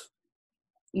idea of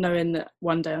knowing that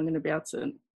one day I'm going to be able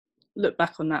to look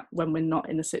back on that when we're not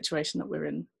in the situation that we're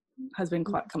in has been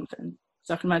quite comforting.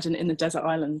 So I can imagine in the desert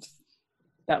island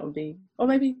that would be, or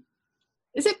maybe,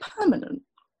 is it permanent,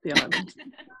 the island?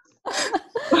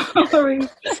 Or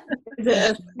is it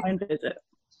a time visit?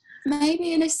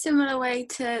 Maybe in a similar way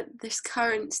to this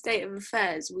current state of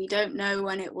affairs, we don't know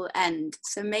when it will end.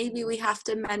 So maybe we have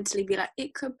to mentally be like,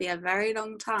 it could be a very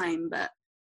long time, but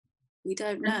we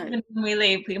don't know. And when we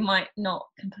leave, we might not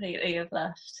completely have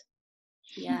left.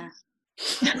 Yeah.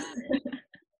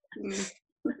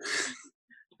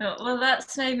 Well,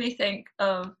 that's made me think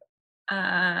of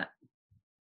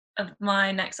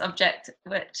my next object,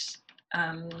 which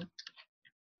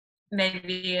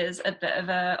maybe is a bit of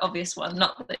a obvious one.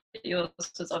 Not that yours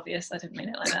was obvious, I didn't mean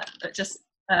it like that, but just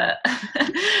a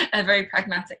very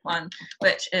pragmatic one,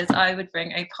 which is I would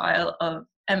bring a pile of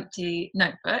empty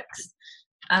notebooks,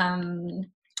 and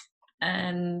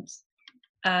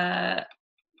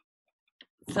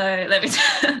so let me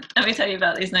tell you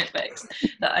about these notebooks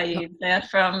that I use. They're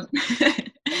from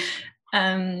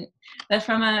they're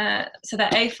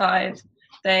A5.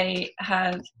 They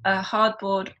have a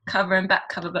hardboard cover and back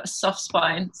cover, but a soft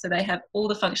spine. So they have all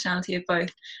the functionality of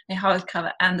both a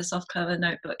hardcover and a soft cover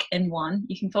notebook in one.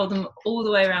 You can fold them all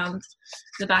the way around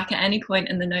the back at any point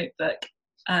in the notebook,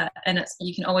 and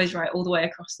you can always write all the way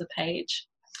across the page.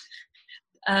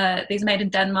 These are made in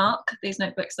Denmark, these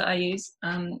notebooks that I use,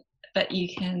 but you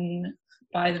can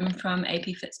buy them from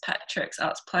AP Fitzpatrick's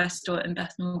Art Supply store in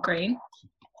Bethnal Green.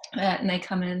 And they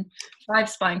come in 5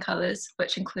 spine colours,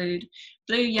 which include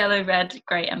blue, yellow, red,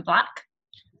 grey and black.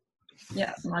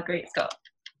 Yeah, Marguerite's got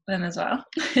them as well.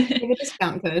 Give a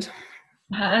discount code. Do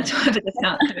I have a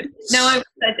discount code? No,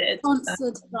 I did.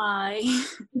 Sponsored by.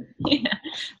 Yeah,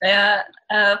 they are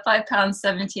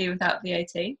 £5.70 without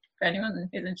VAT for anyone who's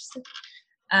interested.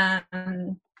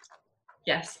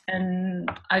 Yes,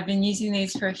 and I've been using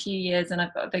these for a few years, and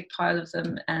I've got a big pile of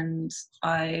them, and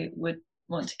I would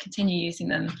want to continue using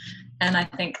them. And I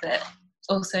think that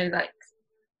also, like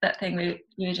that thing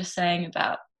you were just saying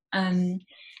about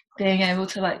being able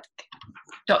to like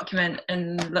document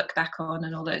and look back on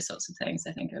and all those sorts of things,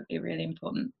 I think it would be a really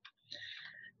important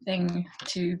thing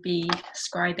to be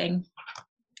scribing.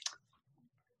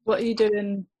 What are you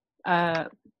doing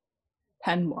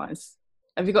pen wise?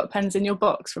 Have you got pens in your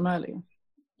box from earlier?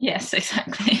 Yes,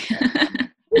 exactly.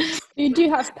 You do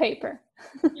have paper.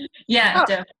 Yeah,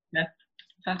 definitely.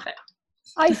 Perfect.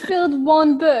 I filled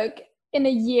one book in a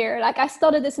year. Like I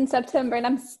started this in September and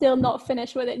I'm still not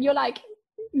finished with it. You're like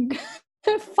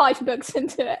 5 books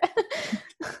into it.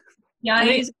 Yeah, I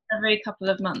use it every couple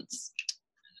of months.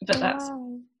 But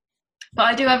but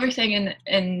I do everything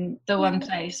in the one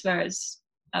place, whereas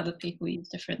other people use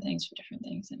different things for different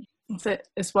things. So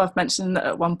it's worth mentioning that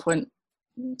at one point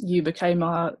you became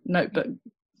our notebook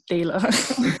dealer.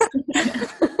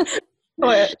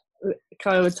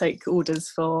 Kai would take orders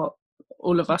for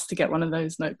all of us to get one of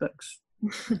those notebooks.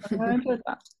 I enjoyed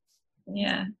that.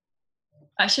 Yeah,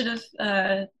 I should have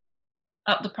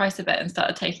upped the price a bit and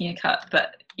started taking a cut,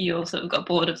 but you all sort of got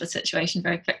bored of the situation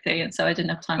very quickly, and so I didn't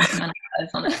have time to manage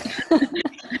on it.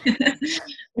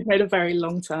 We've made a very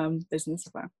long-term business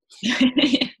plan.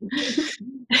 Yeah,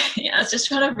 I was just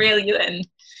trying to reel you in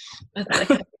with like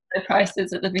the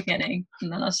prices at the beginning,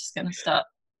 and then I was just going to start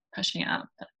pushing it up.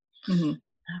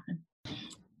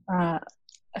 But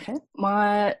okay,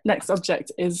 my next object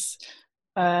is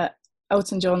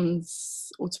Elton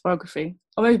John's autobiography,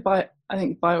 or maybe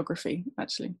biography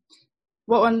actually.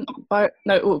 What one?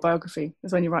 Autobiography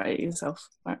is when you write it yourself,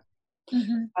 right?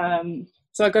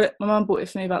 So I got it. My mum bought it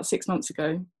for me about 6 months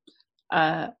ago.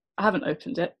 I haven't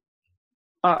opened it,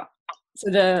 but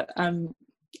so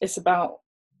it's about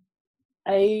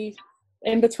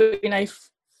in between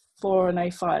A4 and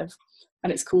A5,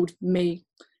 and it's called Me.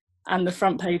 And the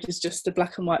front page is just a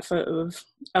black and white photo of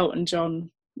Elton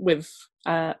John with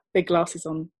big glasses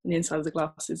on, and the inside of the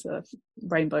glasses are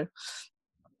rainbow.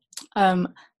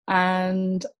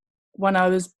 And when I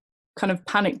was kind of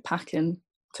panic packing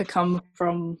to come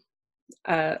from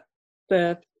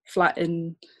the flat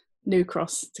in New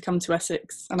Cross to come to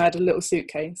Essex, and I had a little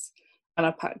suitcase, and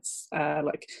I packed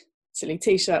like silly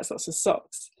t-shirts, lots of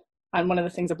socks, and one of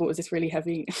the things I bought was this really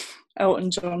heavy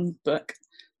Elton John book.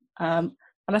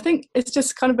 And I think it's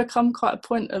just kind of become quite a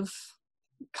point of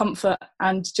comfort,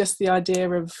 and just the idea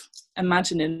of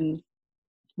imagining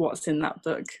what's in that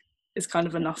book is kind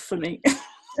of enough for me.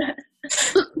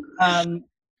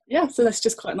 Yeah, so that's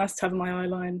just quite nice to have in my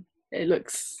eyeline. It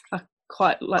looks, I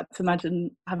quite like to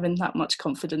imagine having that much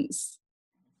confidence,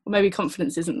 or maybe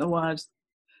confidence isn't the word,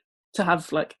 to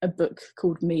have like a book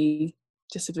called Me,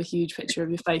 just with a huge picture of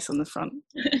your face on the front.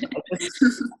 That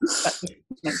just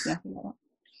makes me happy like that.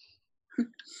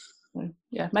 So,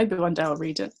 yeah, maybe one day I'll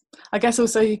read it. I guess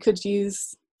also you could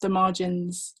use the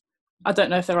margins. I don't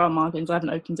know if there are margins, I haven't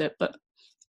opened it, but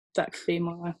that could be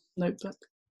my notebook.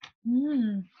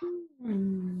 Yeah.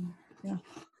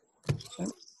 So,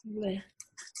 Lovely.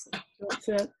 do you want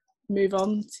to move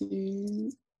on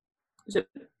to, is it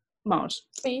Marge?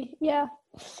 Me, yeah.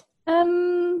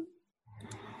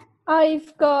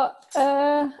 I've got.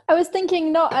 I was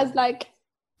thinking not as like.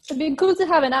 It'd be cool to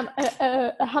have a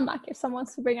hammock if someone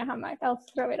wants to bring a hammock. I'll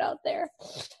throw it out there.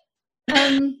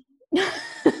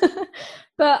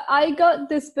 But I got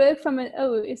this book from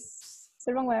it's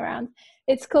the wrong way around.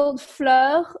 It's called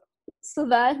Fleurs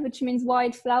Sauvages, which means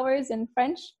wild flowers in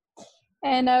French.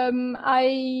 And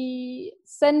I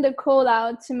send a call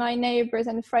out to my neighbors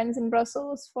and friends in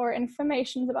Brussels for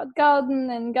information about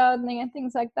gardening and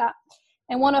things like that.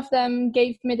 And one of them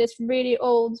gave me this really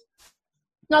old,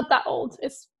 not that old,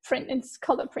 it's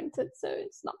color printed, so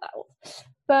it's not that old,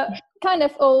 but kind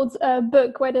of old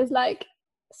book where there's like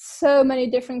so many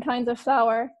different kinds of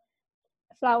flowers.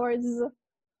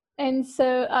 And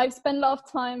so I've spent a lot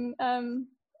of time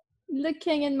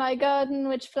looking in my garden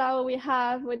which flower we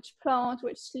have, which plant,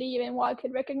 which leaf, and what I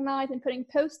could recognize, and putting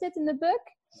post-its in the book.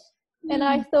 And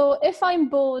I thought, if I'm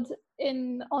bored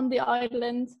on the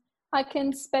island, I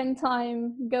can spend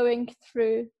time going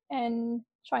through and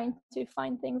trying to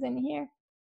find things in here.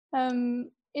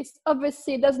 It's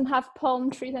obviously, it doesn't have palm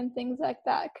trees and things like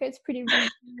that because it's pretty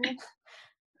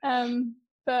regional.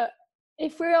 But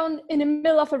if we're in the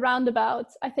middle of a roundabout,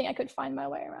 I think I could find my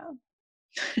way around.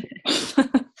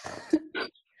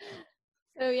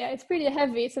 So yeah, it's pretty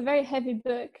heavy. It's a very heavy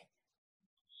book.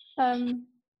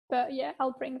 But yeah,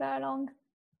 I'll bring that along.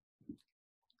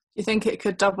 Do you think it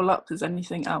could double up as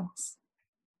anything else?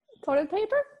 Toilet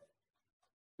paper?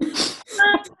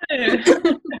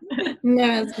 No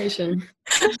hesitation.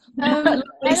 I don't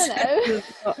know.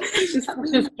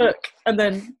 Just book and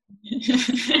then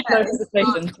no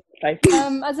hesitation. Okay.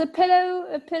 As a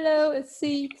pillow, a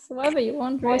seat, whatever you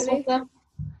want, Rice really. water.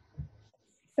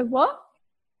 A what?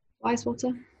 Ice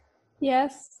water.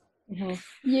 Yes. Mm-hmm.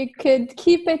 You could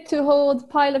keep it to hold a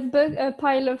pile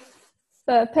of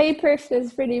paper if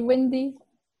it's really windy.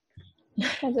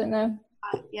 I don't know.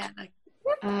 Yeah.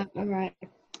 All right.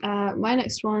 My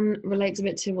next one relates a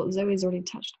bit to what Zoe's already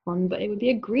touched upon, but it would be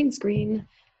a green screen.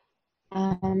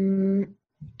 And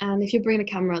if you're bringing a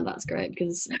camera, that's great,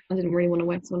 because I didn't really want to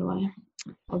waste one of my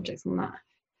objects on that.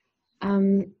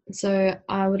 So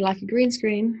I would like a green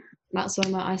screen. That's one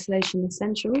of my isolation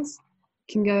essentials.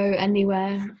 Can go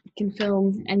anywhere, can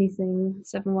film anything,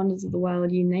 7 wonders of the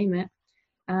world, you name it.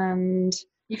 And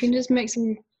you can just make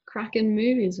some cracking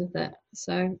movies with it.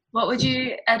 So what would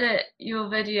you edit your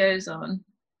videos on?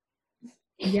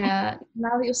 Yeah,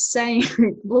 now that you're saying,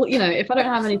 well, if I don't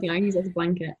have anything, I use it as a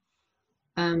blanket.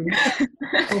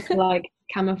 Or for like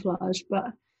camouflage,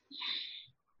 but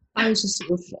I was just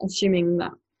sort of assuming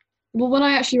that, well, when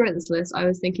I actually wrote this list, I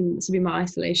was thinking this would be my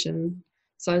isolation,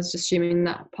 so I was just assuming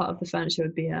that part of the furniture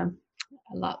would be a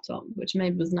laptop, which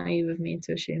maybe was naive of me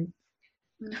to assume.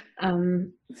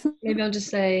 Maybe I'll just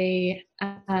say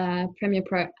Premiere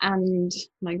Pro and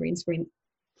my green screen.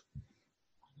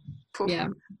 Yeah.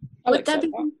 Would there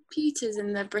be computers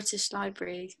in the British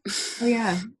Library? Oh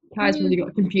yeah, Kai's really got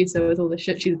a computer with all the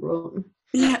shit she's brought.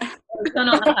 Yeah. Still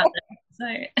not that,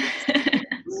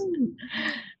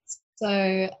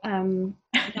 So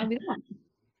that'll be that.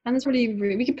 And it's really,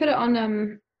 we could put it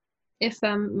on if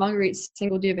Marguerite's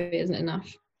single duvet isn't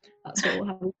enough. That's what we'll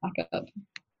have as backup.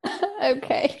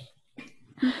 Okay.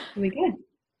 There we go.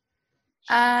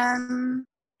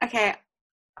 Okay,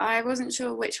 I wasn't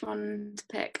sure which one to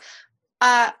pick.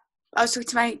 I was talking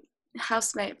to my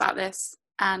housemate about this,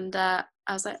 and I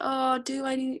was like, oh, do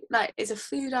I need, like, is a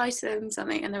food item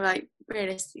something? And they were like,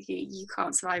 realistically, you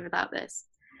can't survive without this.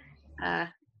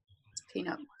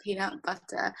 Peanut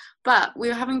butter. But we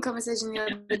were having a conversation the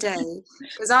other day,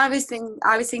 because I was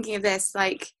thinking of this,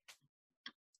 like,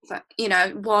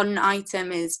 one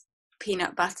item is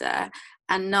peanut butter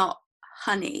and not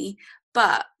honey.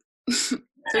 But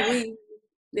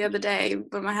the other day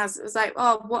when my husband was like,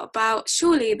 oh, what about,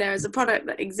 surely there is a product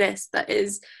that exists that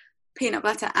is peanut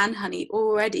butter and honey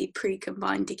already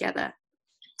pre-combined together.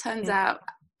 Turns out,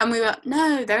 and we were,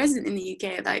 no, there isn't in the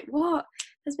UK. Like, what?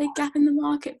 There's a big gap in the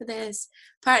market for this.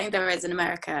 Apparently there is in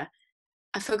America.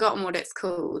 I've forgotten what it's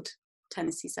called.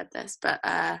 Tennessee said this, but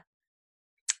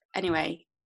anyway,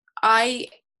 I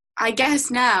I guess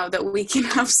now that we can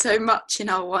have so much in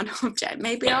our one object,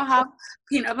 maybe I'll have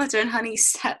peanut butter and honey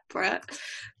separate.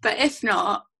 But if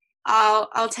not,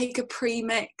 I'll take a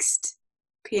pre-mixed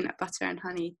peanut butter and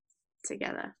honey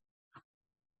together.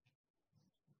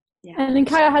 Yeah. And then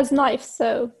Kaya has knives,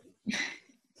 so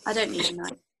I don't need a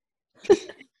knife.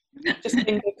 Just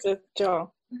think it's a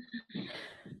jar.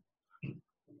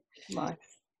 Nice.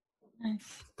 I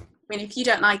mean, if you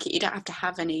don't like it, you don't have to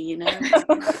have any, you know.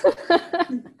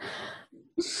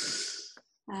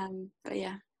 But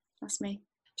yeah, that's me.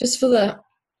 Just for the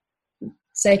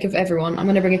sake of everyone, I'm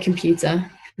going to bring a computer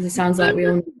because it sounds like we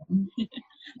all need one.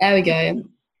 There we go.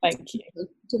 Thank you.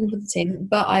 Talking for the team.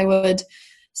 But I would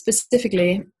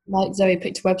specifically, like Zoe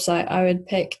picked a website, I would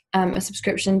pick a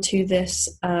subscription to this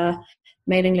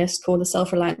mailing list called the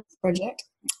Self-Reliance Project.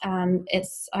 And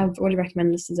I've already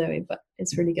recommended this to Zoe, but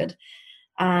it's really good.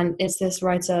 And it's this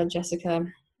writer, Jessica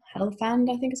Helfand,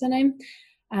 I think is her name.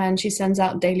 And she sends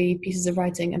out daily pieces of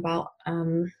writing about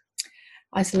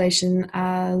isolation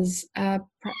as a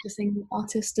practicing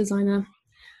artist, designer.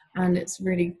 And it's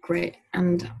really great.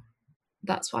 And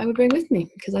that's what I would bring with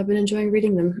me, because I've been enjoying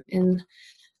reading them in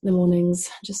the mornings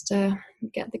just to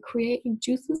get the creative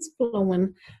juices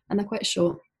flowing. And they're quite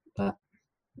short, but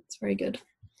it's very good.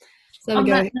 So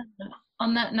there we go.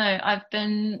 On that note, I've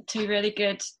been two really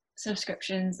good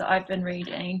subscriptions that I've been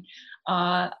reading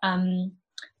are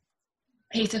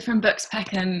Peter from Books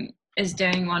Peckham is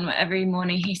doing one where every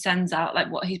morning he sends out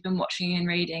like what he's been watching and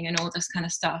reading and all this kind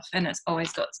of stuff, and it's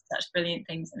always got such brilliant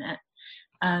things in it.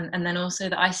 And then also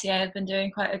the ICA have been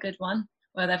doing quite a good one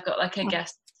where they've got like a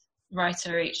guest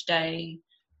writer each day,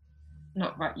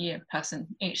 person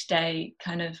each day,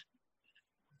 kind of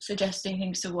suggesting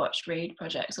things to watch, read,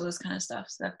 projects, all this kind of stuff.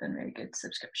 So they've been really good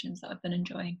subscriptions that I've been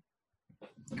enjoying.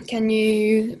 Can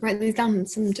you write these down and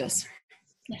send them to us?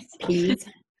 Yes, please.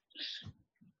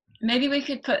 Maybe we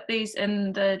could put these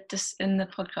in the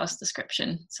podcast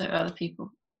description so other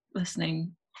people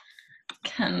listening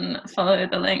can follow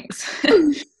the links.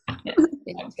 Yeah,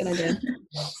 good idea.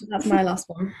 So that's my last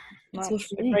one. Nice. That's all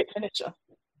from me. Great finisher.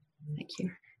 Thank you.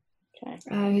 Okay.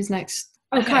 Who's next?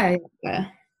 Okay.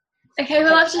 Okay,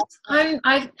 well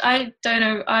I don't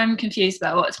know, I'm confused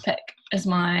about what to pick as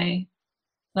my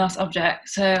last object.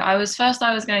 So I was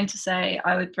going to say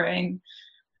I would bring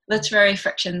Literary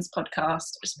Frictions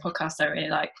podcast, which is a podcast I really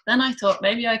like. Then I thought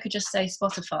maybe I could just say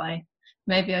Spotify.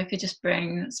 Maybe I could just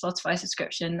bring Spotify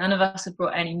subscription. None of us have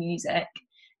brought any music.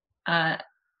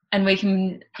 And we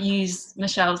can use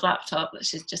Michelle's laptop that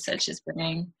she's just said she's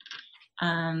bringing.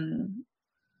 And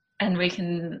we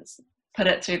can put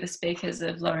it through the speakers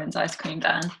of Lauren's ice cream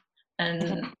van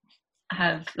and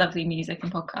have lovely music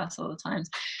and podcasts all the time.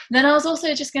 Then I was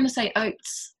also just going to say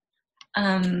oats.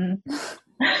 I've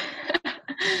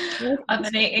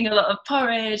been eating a lot of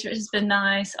porridge, which has been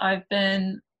nice. I've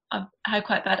had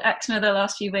quite bad eczema the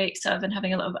last few weeks, so I've been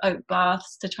having a lot of oat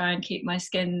baths to try and keep my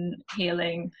skin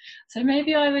healing. So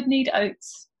maybe I would need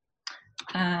oats.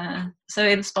 So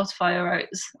either Spotify or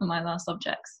oats are my last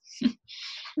objects.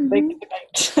 Big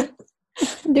debate.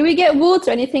 Do we get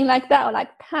water, anything like that, or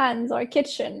like pans or a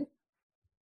kitchen?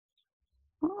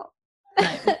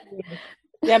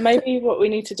 Yeah, maybe what we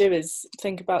need to do is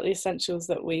think about the essentials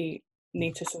that we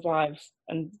need to survive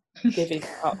and give it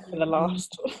up for the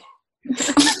last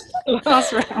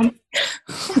round.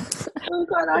 We've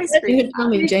got an ice You cream. can tell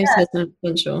me James has no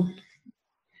potential.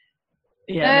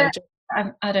 Yeah,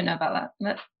 I don't know about that.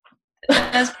 But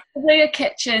there's probably a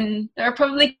kitchen. There are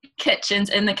probably kitchens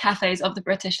in the cafes of the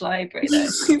British Library, though.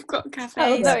 We've got cafes.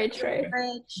 Oh, very true.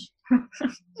 Fridge.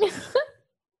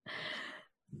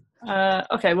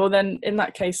 Okay, well then in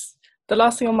that case, the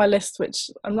last thing on my list,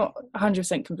 which I'm not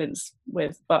 100% convinced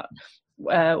with, but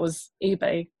was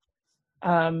eBay.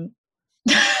 I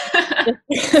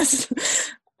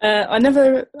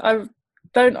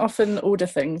don't often order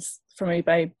things from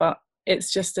eBay, but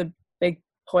it's just a big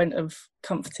point of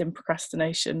comforting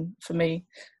procrastination for me.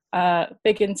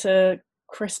 Big into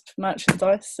crisp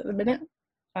merchandise at the minute.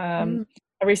 I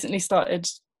recently started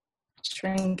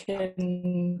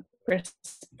shrinking crisp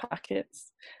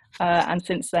packets, and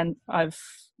since then I've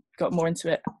got more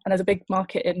into it, and there's a big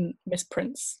market in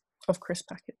misprints of crisp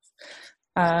packets.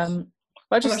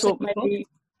 I just thought maybe,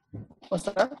 what's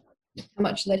that? How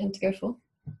much do they tend to go for?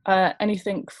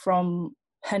 Anything from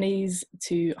pennies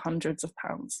to hundreds of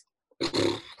pounds.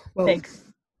 Well,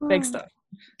 Big stuff.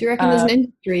 do you reckon there's an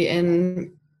industry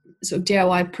in sort of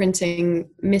DIY printing,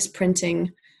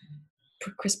 misprinting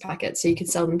crisp packets so you could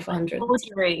sell them for hundreds?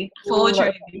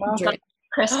 Forgery.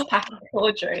 Crisp packet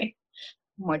forgery.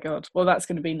 Oh my god. Well, that's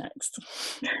going to be next.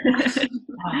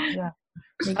 Yeah.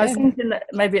 I was thinking that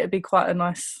maybe it'd be quite a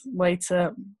nice way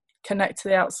to connect to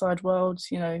the outside world.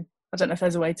 You know, I don't know if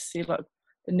there's a way to see like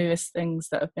the newest things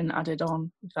that have been added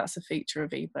on, if that's a feature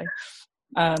of eBay.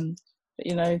 But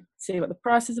you know, see what the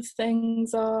prices of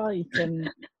things are. You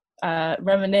can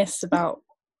reminisce about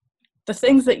the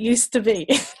things that used to be.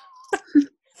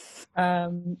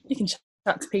 You can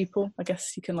chat to people. I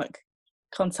guess you can like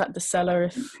contact the seller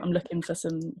if I'm looking for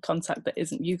some contact that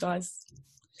isn't you guys.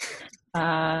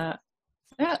 Yeah,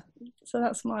 so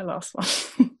that's my last one.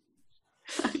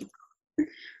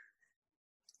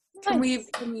 Can we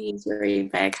use your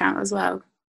eBay account as well?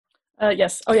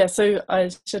 Yes. Oh yeah, so I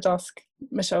should ask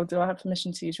Michelle, do I have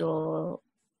permission to use your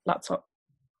laptop?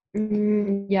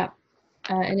 Yeah,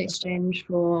 in exchange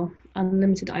for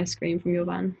unlimited ice cream from your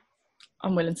van.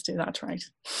 I'm willing to do that trade.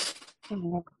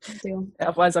 Oh, deal. Yeah,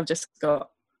 otherwise I've just got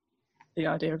the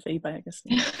idea of eBay, I guess.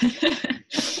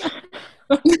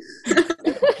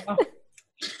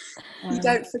 You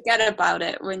don't forget about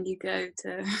it when you go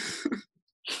to...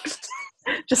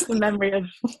 Just the memory of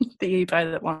the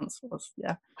eBay that once was,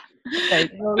 yeah. Okay,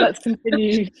 well, let's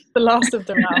continue the last of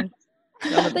the round.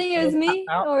 I think it was me,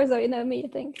 or sorry, no, me, I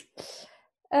think.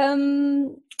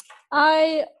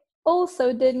 I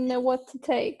also didn't know what to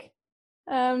take.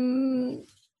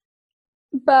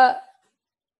 But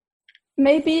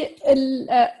maybe a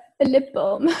lip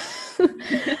balm.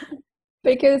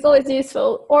 Because it's always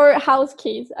useful, or house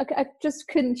keys. I just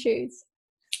couldn't choose.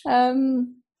 I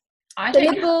The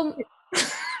think lip balm,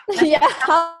 yeah,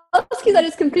 house keys are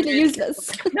just completely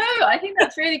useless. no, I think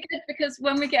that's really good because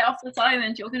when we get off this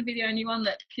island, you're going to be the only one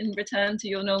that can return to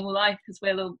your normal life because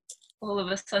we'll all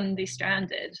of a sudden be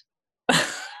stranded.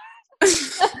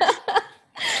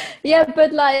 Yeah,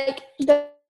 but like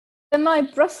my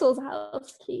Brussels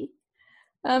house key.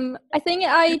 I think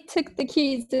I took the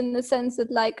keys in the sense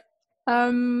that like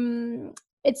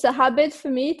it's a habit for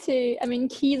me to. I mean,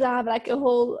 keys have like a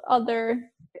whole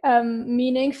other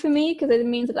meaning for me because it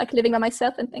means like living by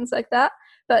myself and things like that.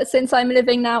 But since I'm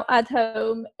living now at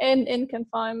home and in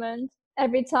confinement,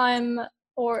 every time,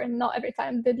 or not every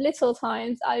time, the little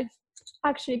times I've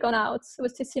actually gone out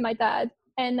was to see my dad,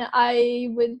 and I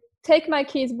would take my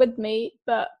keys with me,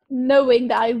 but knowing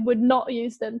that I would not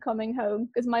use them coming home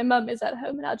because my mum is at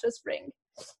home and I'll just ring.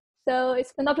 So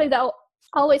it's not like that I'll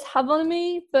always have on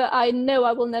me, but I know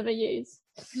I will never use.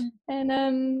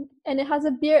 And it has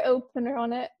a beer opener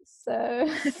on it, so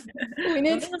we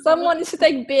need someone to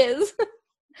take beers.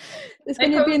 It's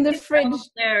going to be in the fridge.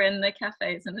 There in the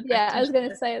cafes and the Yeah, I was going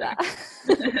to say that.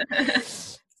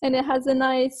 And it has a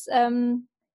nice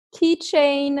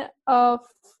keychain of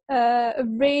a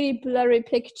really blurry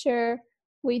picture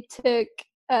we took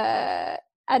at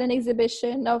an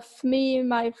exhibition of me,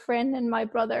 my friend, and my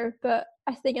brother. But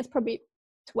I think it's probably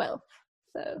 12.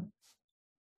 So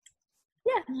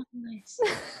yeah. Nice.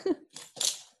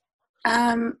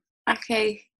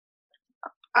 Okay.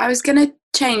 I was going to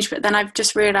change, but then I've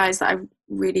just realised that I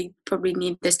really probably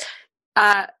need this.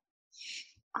 I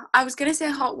was going to say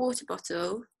a hot water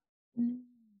bottle,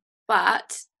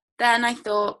 but then I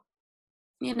thought,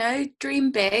 you know,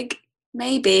 dream big,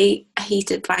 maybe a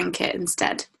heated blanket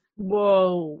instead.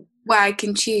 Whoa. Where I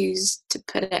can choose to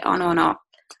put it on or not.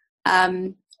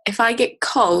 If I get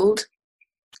cold,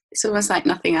 it's almost like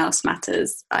nothing else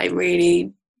matters. I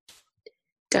really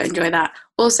don't enjoy that.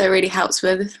 Also really helps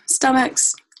with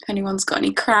stomachs. If anyone's got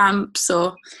any cramps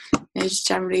or just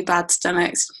generally bad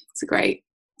stomachs, it's a great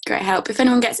help. If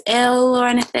anyone gets ill or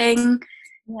anything,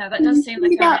 yeah, that does seem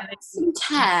like a really some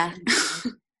care.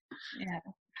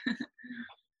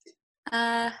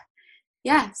 Yeah.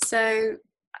 Yeah. So.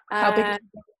 How big?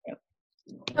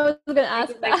 I was going to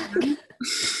ask that.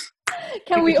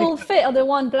 Can we all fit under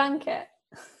one blanket?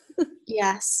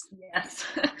 Yes.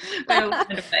 Well,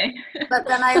 kind of way. But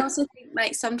then I also think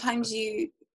like sometimes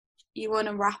you want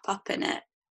to wrap up in it.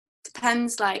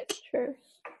 Depends, like True.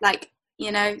 Like,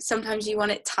 you know, sometimes you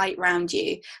want it tight round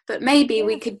you. But maybe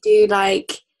we could do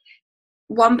like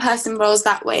one person rolls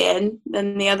that way in,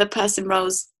 then the other person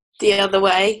rolls the other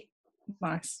way.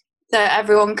 Nice. So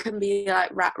everyone can be like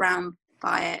wrapped round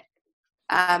by it.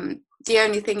 The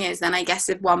only thing is then I guess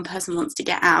if one person wants to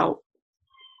get out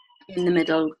in the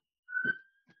middle,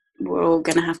 we're all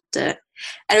going to have to...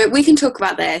 Anyway, we can talk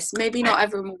about this. Maybe not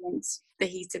everyone wants the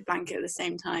heated blanket at the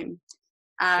same time.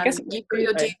 You've got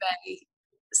your duvet,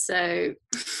 so,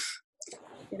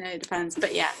 you know, it depends.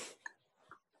 But yeah,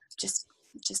 just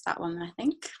that one, I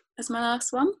think, as my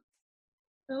last one.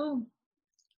 Oh.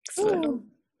 Excellent.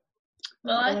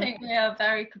 Well, I think we are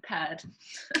very prepared.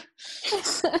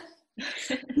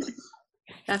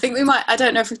 I think we might... I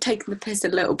don't know if we've taken the piss a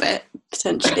little bit,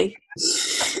 potentially.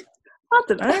 I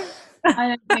don't know. I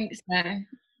don't think so.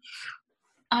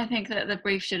 I think that the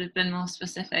brief should have been more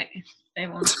specific if they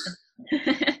wanted.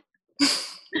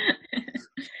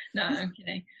 No, I'm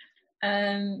kidding.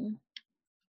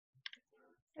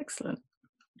 Excellent.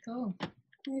 Cool.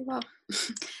 Very well.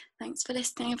 Thanks for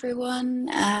listening, everyone.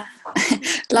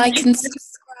 Like and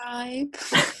subscribe.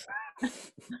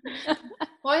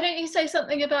 Why don't you say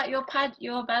something about your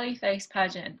belly face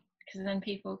pageant? Because then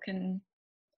people can.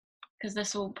 Because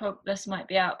this might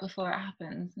be out before it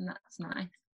happens, and that's nice.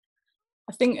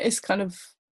 I think it's kind of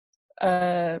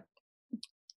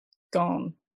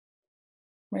gone.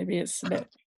 Maybe it's a bit.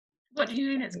 What do you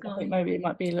mean it's I gone? think maybe it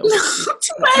might be a little.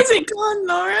 Where's it gone,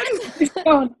 Lauren? It's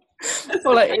gone.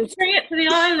 Well, it's Bring it to the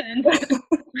island.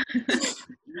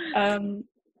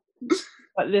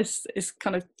 But this is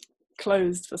kind of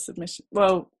closed for submission.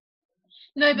 Well,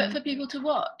 No, but for people to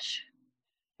watch.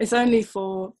 it's only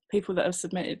for people that have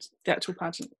submitted the actual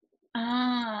pageant.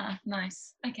 Ah,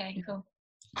 nice. Okay, cool.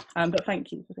 But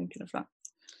thank you for thinking of that.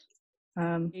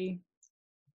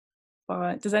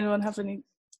 Does anyone have any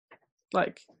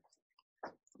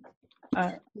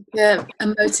A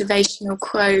motivational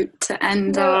quote to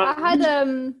end No, on. I had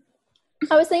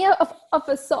I was thinking of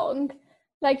a song,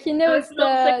 like it's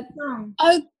the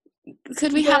Oh,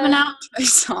 could we have an outro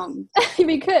song?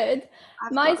 we could.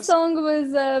 My got a- song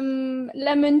was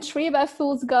Lemon Tree by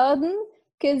Fool's Garden,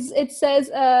 because it says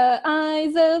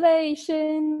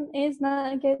isolation is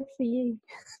not good for you.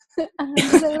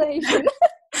 Isolation.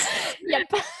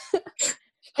 Yep.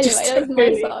 Anyway, that's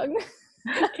my song.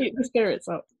 keep the spirits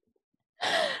up.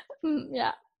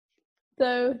 Yeah.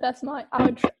 So that's my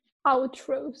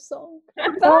outro song.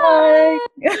 Bye.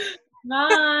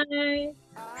 Bye.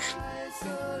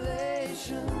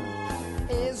 Isolation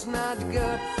is not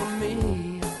good for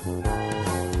me.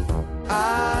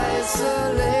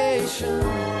 Isolation,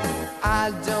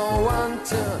 I don't want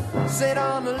to sit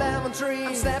on a lemon tree.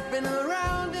 I'm stepping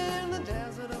around in the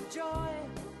desert of joy.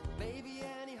 Maybe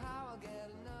anyhow I'll get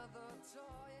another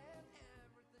toy and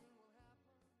everything will happen.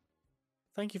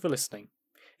 Thank you for listening.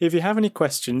 If you have any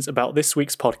questions about this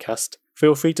week's podcast,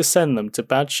 feel free to send them to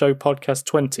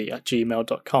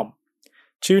badshowpodcast20@gmail.com.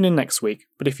 Tune in next week,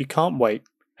 but if you can't wait,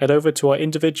 head over to our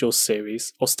individuals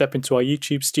series or step into our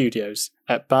YouTube studios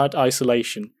at Bad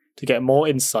Isolation to get more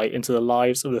insight into the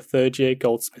lives of the third-year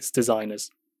Goldsmiths designers.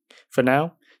 For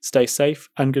now, stay safe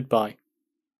and goodbye.